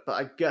enjoyed it, but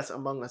I guess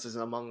Among Us is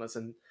Among Us,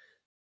 and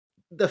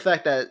the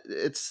fact that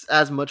it's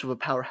as much of a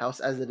powerhouse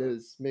as it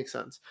is makes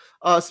sense.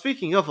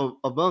 Speaking of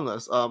Among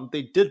Us,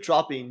 they did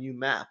drop a new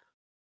map.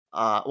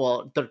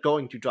 Well, they're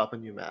going to drop a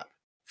new map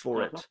for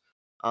Mhm. it.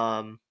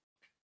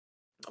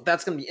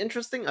 That's going to be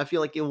interesting. I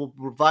feel like it will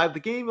revive the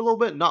game a little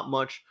bit, not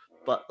much,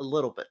 but a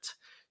little bit.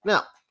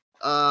 Now,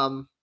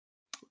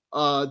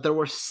 there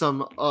were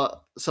some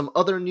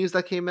other news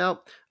that came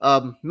out.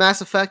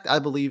 Mass Effect, I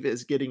believe,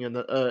 is getting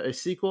a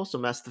sequel, so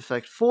Mass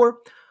Effect 4.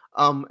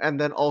 And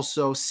then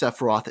also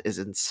Sephiroth is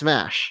in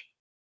Smash.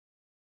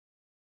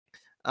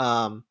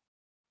 Kind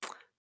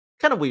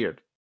of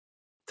weird,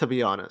 to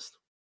be honest.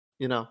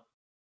 You know,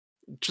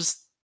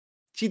 just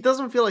he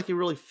doesn't feel like he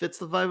really fits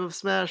the vibe of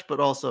Smash, but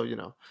also,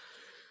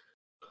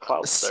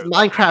 Cloud's there.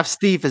 Minecraft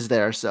Steve is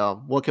there,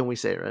 so what can we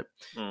say, right?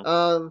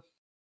 Mm.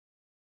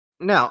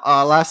 Now,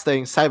 last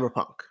thing,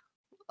 Cyberpunk.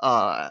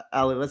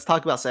 Ali, let's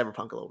talk about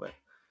Cyberpunk a little bit.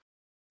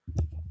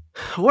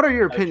 What are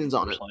your How do you opinions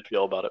on it? personally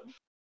feel about it?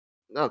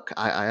 Look,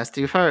 I asked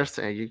you first,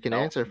 and you can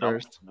answer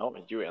first. No,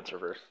 you answer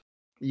first.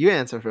 You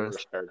answer Reverse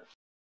first. card.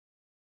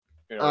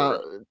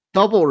 Reverse.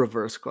 Double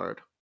reverse card.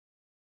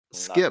 Not-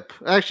 Skip.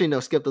 Actually,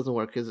 no, skip doesn't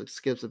work because it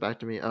skips it back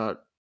to me.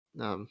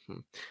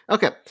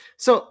 Okay.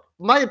 So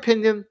my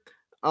opinion,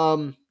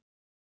 I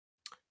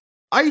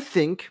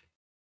think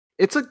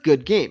it's a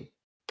good game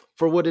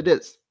for what it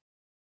is.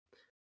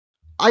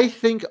 I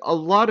think a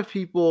lot of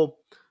people,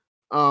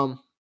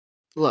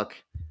 look,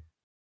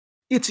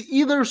 it's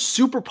either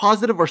super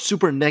positive or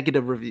super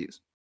negative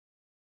reviews.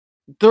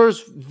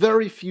 There's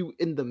very few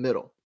in the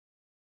middle.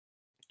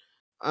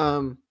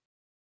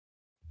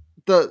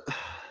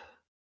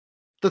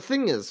 The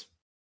thing is,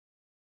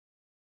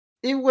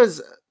 it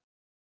was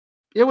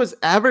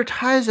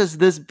advertised as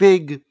this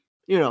big,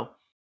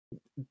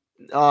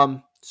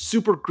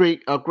 super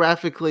great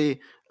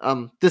graphically,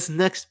 this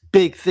next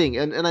big thing,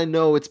 and I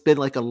know it's been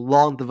like a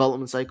long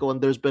development cycle,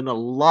 and there's been a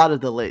lot of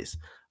delays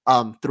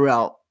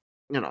throughout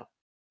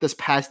this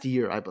past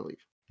year, I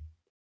believe.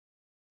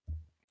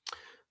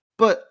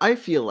 But I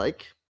feel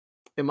like,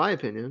 in my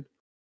opinion,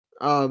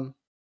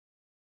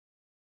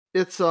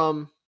 it's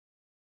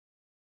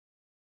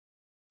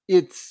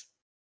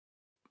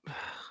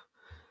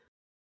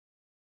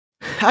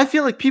I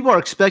feel like people are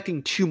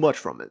expecting too much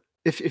from it,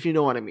 if you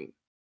know what I mean.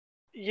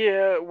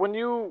 Yeah, when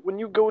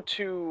you go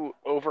to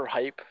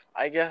overhype,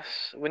 I guess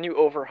when you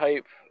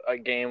overhype a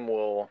game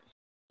will,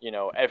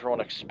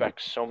 everyone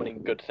expects so many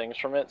good things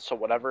from it. So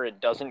whenever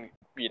it doesn't,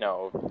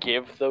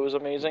 give those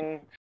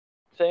amazing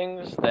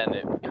things, then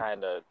it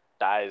kind of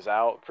dies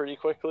out pretty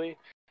quickly.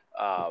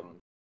 I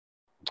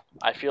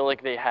feel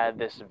like they had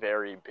this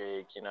very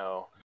big,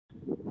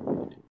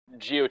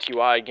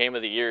 GOTY Game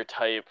of the Year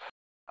type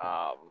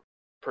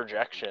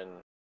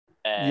projection,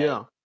 and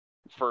Yeah.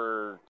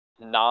 for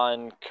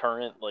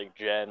non-current like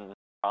gen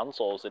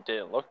consoles, it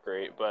didn't look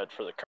great, but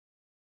for the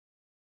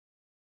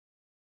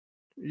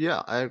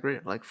Yeah, I agree.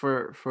 Like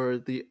for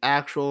the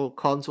actual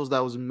consoles that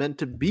was meant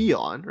to be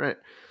on, right?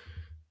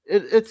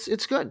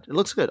 It's good. It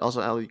looks good.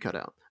 Also, Ali cut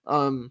out.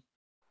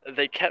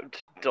 they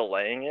kept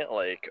delaying it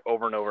like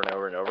over and over and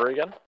over and over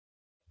again.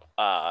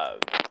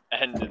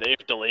 And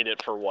they've delayed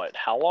it for what?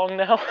 How long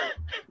now?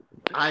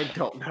 I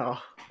don't know.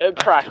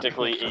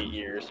 Practically 8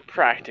 years.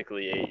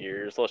 Practically 8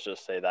 years. Let's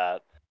just say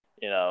that.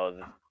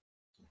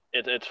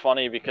 It's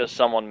funny because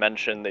someone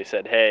mentioned, they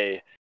said,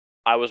 "Hey,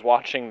 I was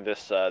watching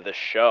this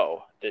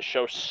show. This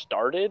show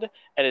started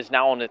and is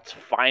now in its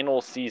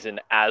final season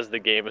as the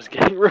game is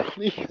getting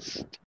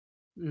released."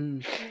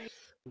 Mm.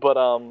 But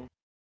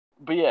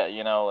yeah,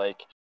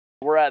 like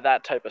we're at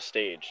that type of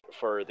stage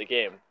for the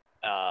game.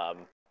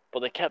 But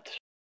they kept,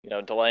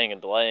 delaying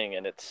and delaying,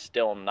 and it's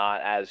still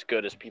not as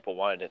good as people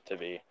wanted it to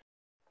be.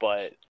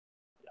 But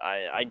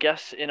I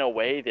guess in a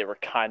way they were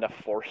kind of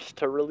forced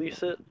to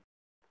release it,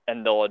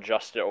 and they'll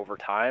adjust it over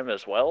time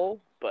as well.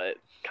 But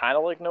kind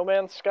of like No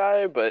Man's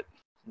Sky, but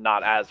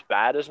not as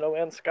bad as No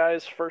Man's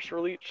Sky's first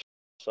release.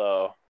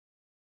 So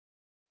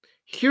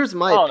Here's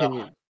my I don't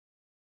opinion. know.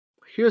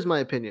 Here's my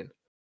opinion.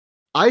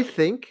 I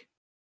think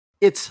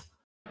it's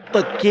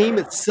the game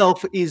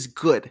itself is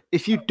good.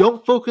 If you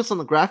don't focus on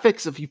the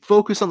graphics, if you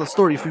focus on the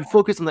story, if you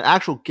focus on the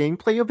actual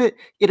gameplay of it,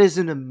 it is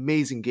an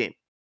amazing game.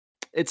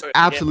 It's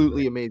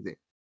absolutely amazing.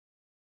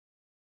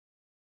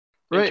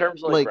 In Right?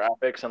 terms of like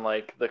graphics and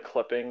like the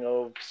clipping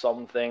of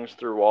some things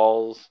through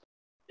walls,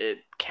 it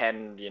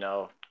can,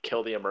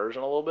 kill the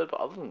immersion a little bit, but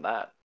other than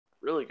that,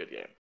 really good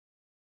game.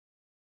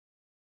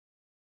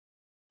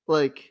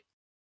 Like,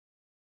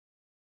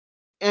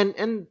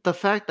 and the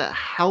fact that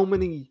how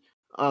many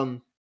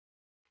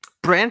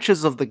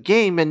branches of the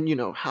game, and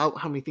how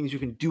many things you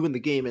can do in the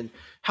game, and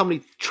how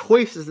many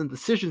choices and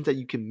decisions that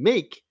you can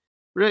make,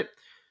 right?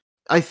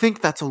 I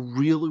think that's a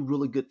really,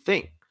 really good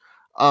thing.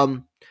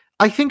 Um,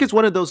 I think it's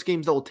one of those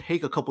games that will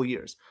take a couple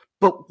years,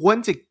 but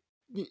once it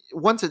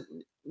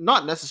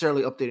not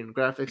necessarily updating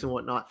graphics and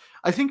whatnot,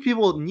 I think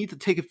people need to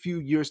take a few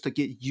years to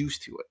get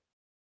used to it.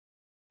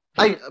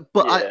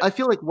 Yeah. I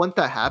feel like once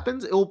that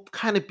happens, it'll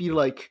kind of be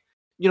like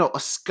a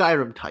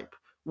Skyrim type,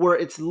 where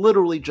it's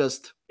literally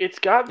just. It's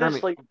got I this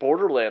mean, like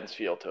Borderlands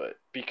feel to it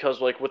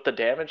because like with the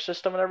damage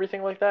system and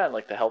everything like that, and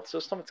like the health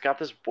system, it's got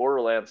this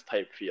Borderlands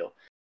type feel.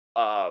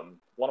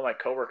 One of my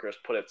coworkers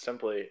put it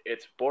simply,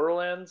 it's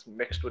Borderlands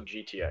mixed with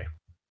GTA.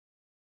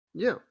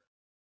 yeah,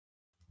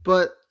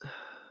 but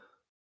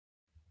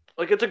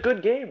Like it's a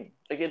good game.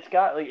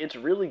 It's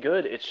really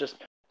good. It's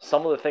just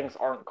some of the things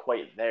aren't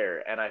quite there,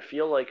 and I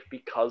feel like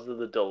because of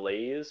the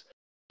delays,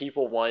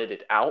 people wanted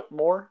it out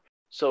more.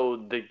 So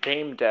the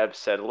game dev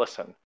said,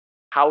 "Listen,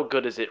 how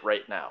good is it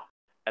right now?"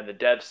 And the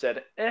dev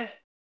said,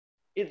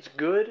 it's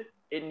good.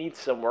 It needs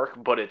some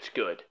work, but it's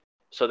good."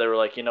 So they were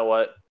like, "You know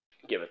what?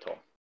 Give it to them.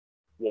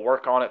 We'll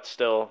work on it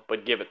still,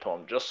 but give it to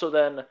them, just so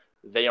then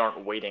they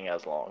aren't waiting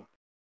as long."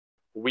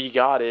 We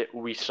got it,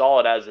 we saw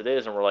it as it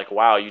is, and we're like,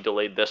 wow, you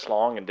delayed this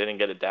long and didn't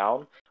get it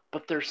down.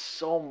 But there's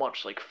so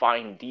much like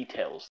fine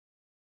details.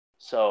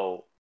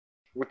 So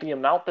with the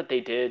amount that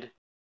they did,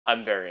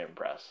 I'm very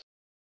impressed.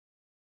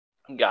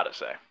 Gotta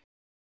say.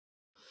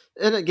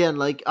 and again,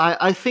 like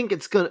I think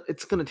it's gonna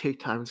take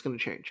time. It's gonna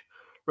change,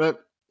 right?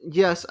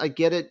 Yes, I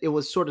get it. It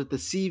was sort of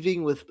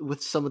deceiving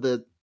with some of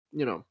the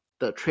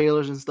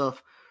trailers and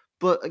stuff,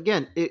 but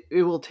again,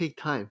 it will take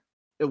time.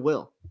 It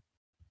will.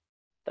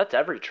 That's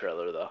every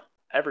trailer though.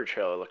 Every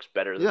trailer looks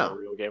better than the Yeah.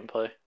 real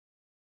gameplay.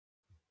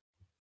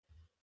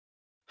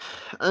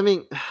 I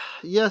mean,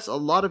 yes, a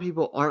lot of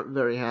people aren't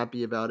very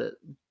happy about it,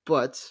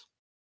 but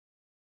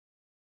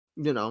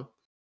you know,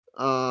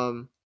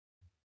 um,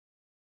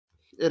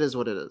 it is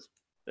what it is.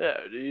 Yeah,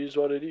 it is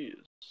what it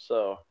is.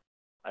 So,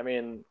 I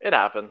mean, it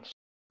happens.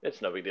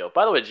 It's no big deal.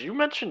 By the way,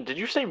 did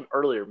you say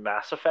earlier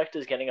Mass Effect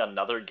is getting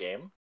another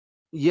game?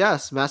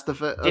 Yes, Mass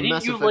Effect. Didn't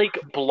Mass you Effect.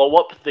 like blow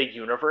up the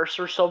universe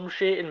or some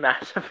shit in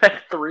Mass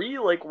Effect 3?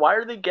 Like, why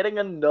are they getting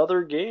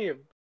another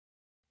game?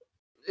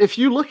 If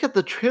you look at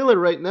the trailer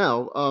right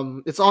now,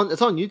 it's on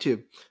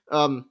YouTube.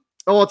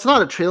 Oh, it's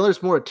not a trailer;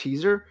 it's more a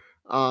teaser.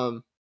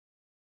 Um,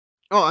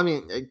 oh, I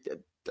mean,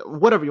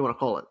 whatever you want to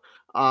call it.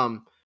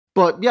 Um,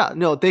 but yeah,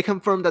 no, they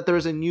confirmed that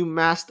there's a new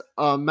Mass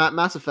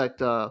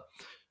Effect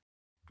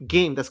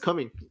game that's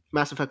coming,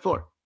 Mass Effect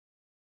 4.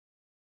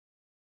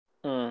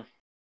 Hmm.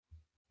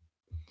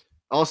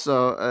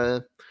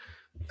 Also,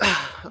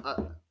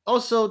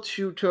 also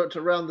to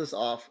round this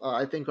off,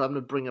 I think I'm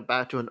gonna bring it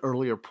back to an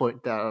earlier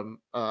point that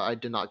I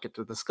did not get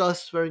to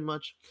discuss very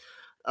much.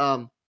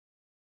 Um,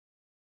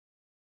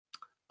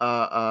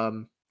 uh,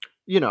 um,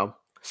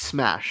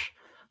 Smash.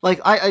 Like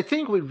I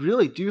think we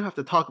really do have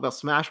to talk about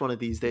Smash one of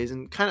these days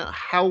and kind of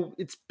how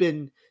it's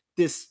been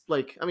this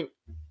like I mean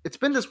it's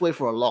been this way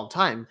for a long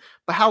time,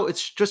 but how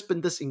it's just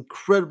been this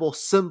incredible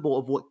symbol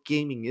of what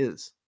gaming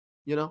is,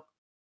 you know?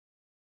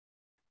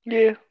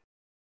 Yeah.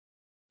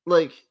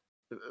 Like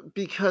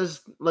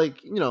because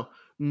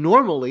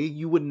normally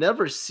you would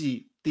never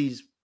see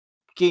these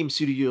game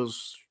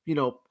studios,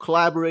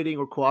 collaborating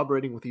or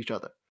cooperating with each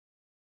other.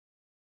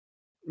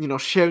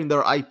 Sharing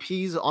their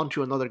IPs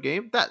onto another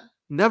game. That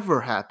never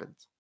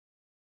happens.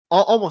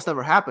 Almost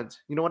never happens.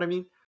 You know what I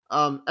mean?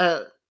 Um,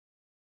 uh,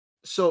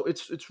 so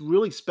it's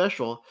really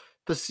special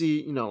to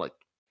see.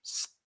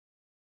 S-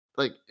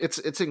 like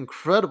it's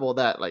incredible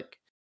that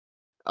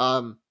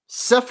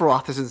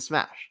Sephiroth is in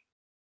Smash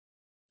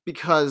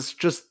because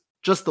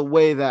just the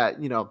way that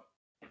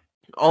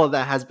all of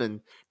that has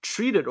been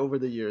treated over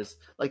the years.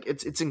 Like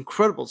it's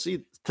incredible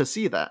to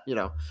see that.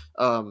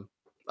 Um,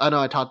 I know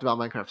I talked about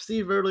Minecraft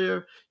Steve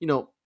earlier.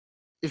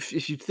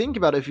 If you think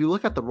about it, if you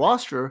look at the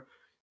roster,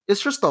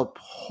 it's just a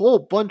whole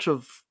bunch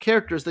of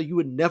characters that you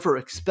would never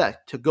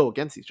expect to go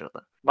against each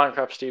other.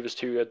 Minecraft Steve is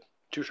too good.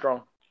 Too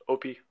strong.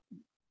 OP.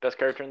 Best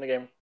character in the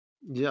game.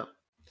 Yeah.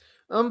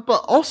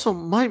 But also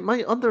my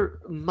other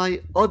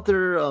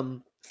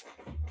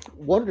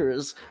wonder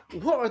is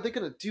what are they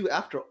gonna do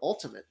after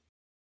Ultimate?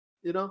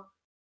 You know,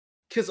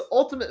 because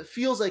Ultimate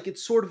feels like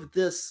it's sort of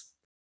this,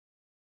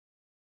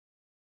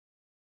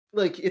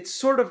 like it's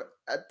sort of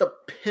at the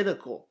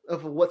pinnacle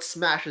of what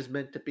Smash is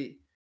meant to be.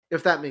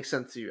 If that makes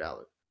sense to you,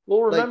 Alan.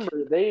 Well, Like,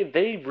 remember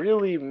they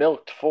really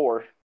milked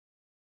 4.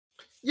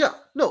 yeah,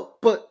 no,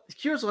 but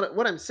here's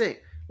what I'm saying.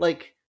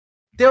 Like,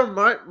 they're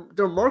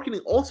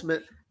marketing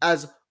Ultimate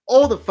as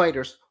all the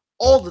fighters,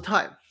 all the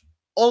time,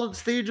 all the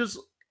stages,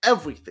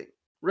 everything,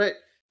 right?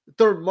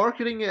 They're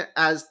marketing it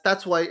as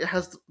that's why it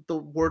has the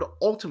word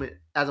Ultimate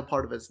as a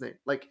part of its name.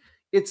 Like,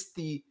 it's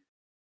the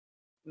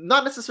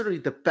not necessarily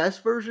the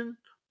best version,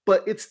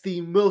 but it's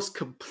the most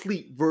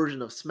complete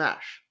version of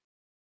Smash.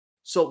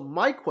 So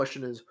my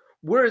question is,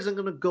 where is it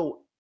going to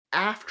go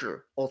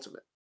after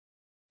Ultimate?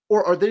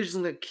 Or are they just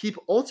going to keep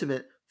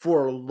Ultimate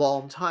for a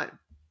long time?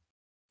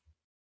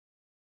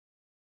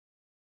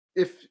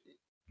 If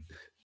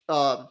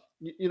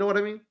you know what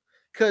I mean?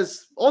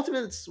 Because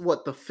Ultimate's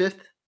what, the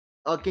fifth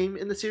game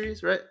in the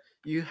series, right?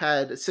 You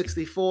had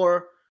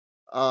 64,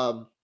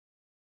 um,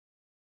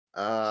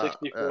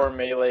 64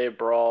 Melee,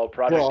 Brawl,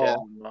 Project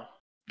Brawl,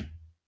 M,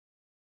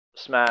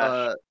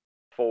 Smash,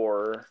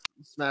 4,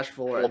 Smash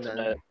 4, and then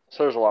Ultimate.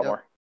 So there's a lot yep,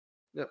 more.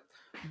 yep.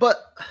 But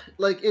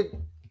like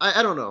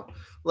I don't know.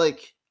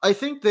 Like I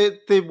think that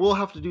they will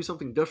have to do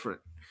something different.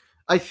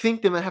 I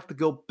think they might have to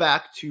go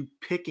back to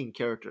picking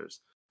characters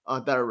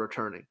that are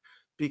returning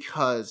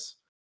because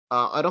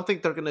I don't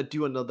think they're gonna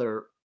do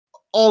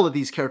all of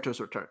these characters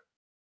return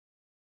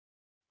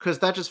because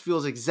that just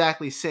feels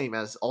exactly same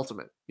as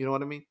Ultimate. You know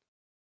what I mean?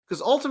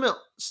 Because Ultimate,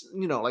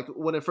 like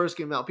when it first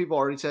came out, people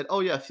already said,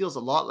 "Oh yeah, it feels a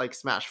lot like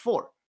Smash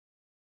 4."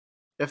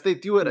 If they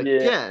do it Yeah.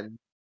 again,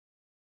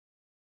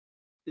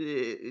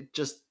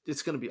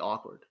 it's gonna be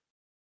awkward.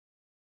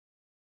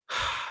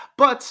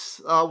 But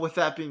with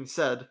that being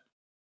said,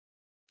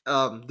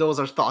 those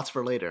are thoughts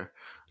for later.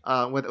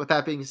 With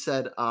that being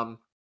said,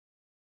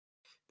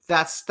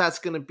 that's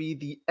gonna be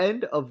the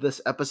end of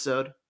this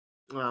episode.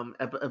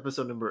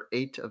 Episode number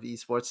 8 of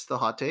Esports, the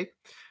hot take.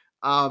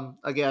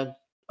 Again,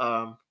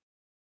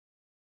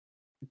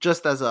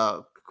 just as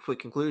a quick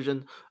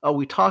conclusion,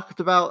 we talked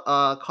about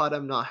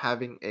Kodam not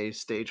having a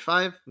stage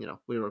 5.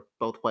 We were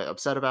both quite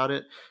upset about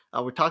it.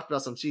 We talked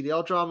about some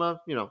CDL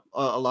drama.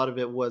 A lot of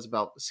it was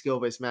about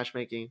skill-based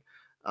matchmaking.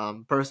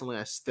 Personally,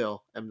 I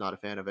still am not a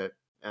fan of it,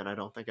 and I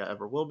don't think I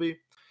ever will be.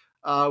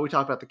 We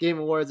talked about the Game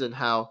Awards and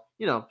how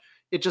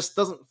it just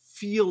doesn't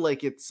feel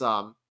like it's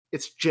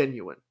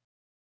genuine.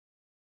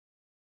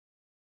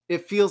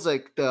 It feels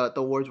like the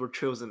awards were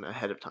chosen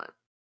ahead of time,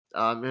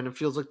 and it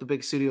feels like the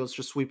big studios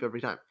just sweep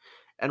every time.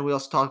 And we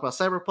also talked about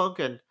Cyberpunk,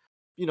 and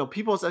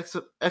people's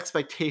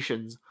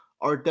expectations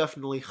are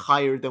definitely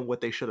higher than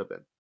what they should have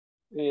been.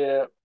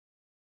 Yeah.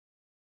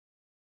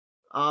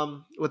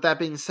 With that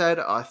being said,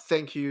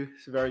 thank you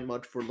very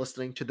much for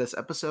listening to this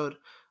episode.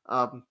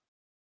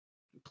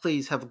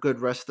 Please have a good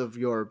rest of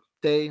your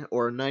day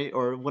or night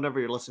or whenever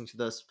you're listening to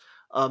this.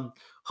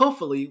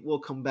 Hopefully, we'll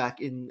come back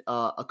in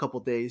a couple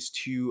days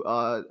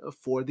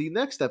for the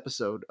next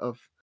episode of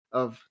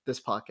this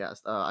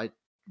podcast. I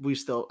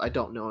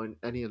don't know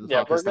any of the Yeah,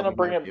 we're topics that gonna we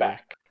bring might it be doing.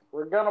 back.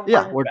 We're gonna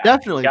Yeah, bring we're it back.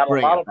 definitely We got a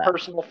bringing lot it of back.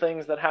 personal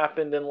things that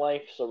happened in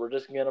life, so we're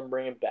just gonna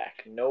bring it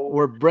back. No,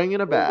 We're bringing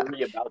it back.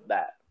 worry about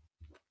that.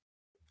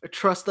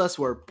 Trust us,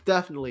 we're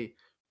definitely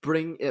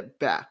bringing it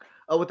back.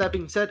 With that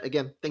being said,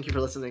 again, thank you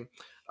for listening.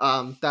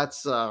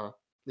 That's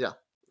yeah.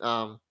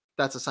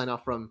 That's a sign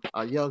off from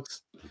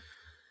Yugs.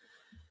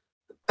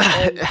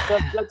 And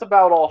that's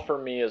about all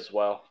for me as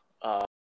well.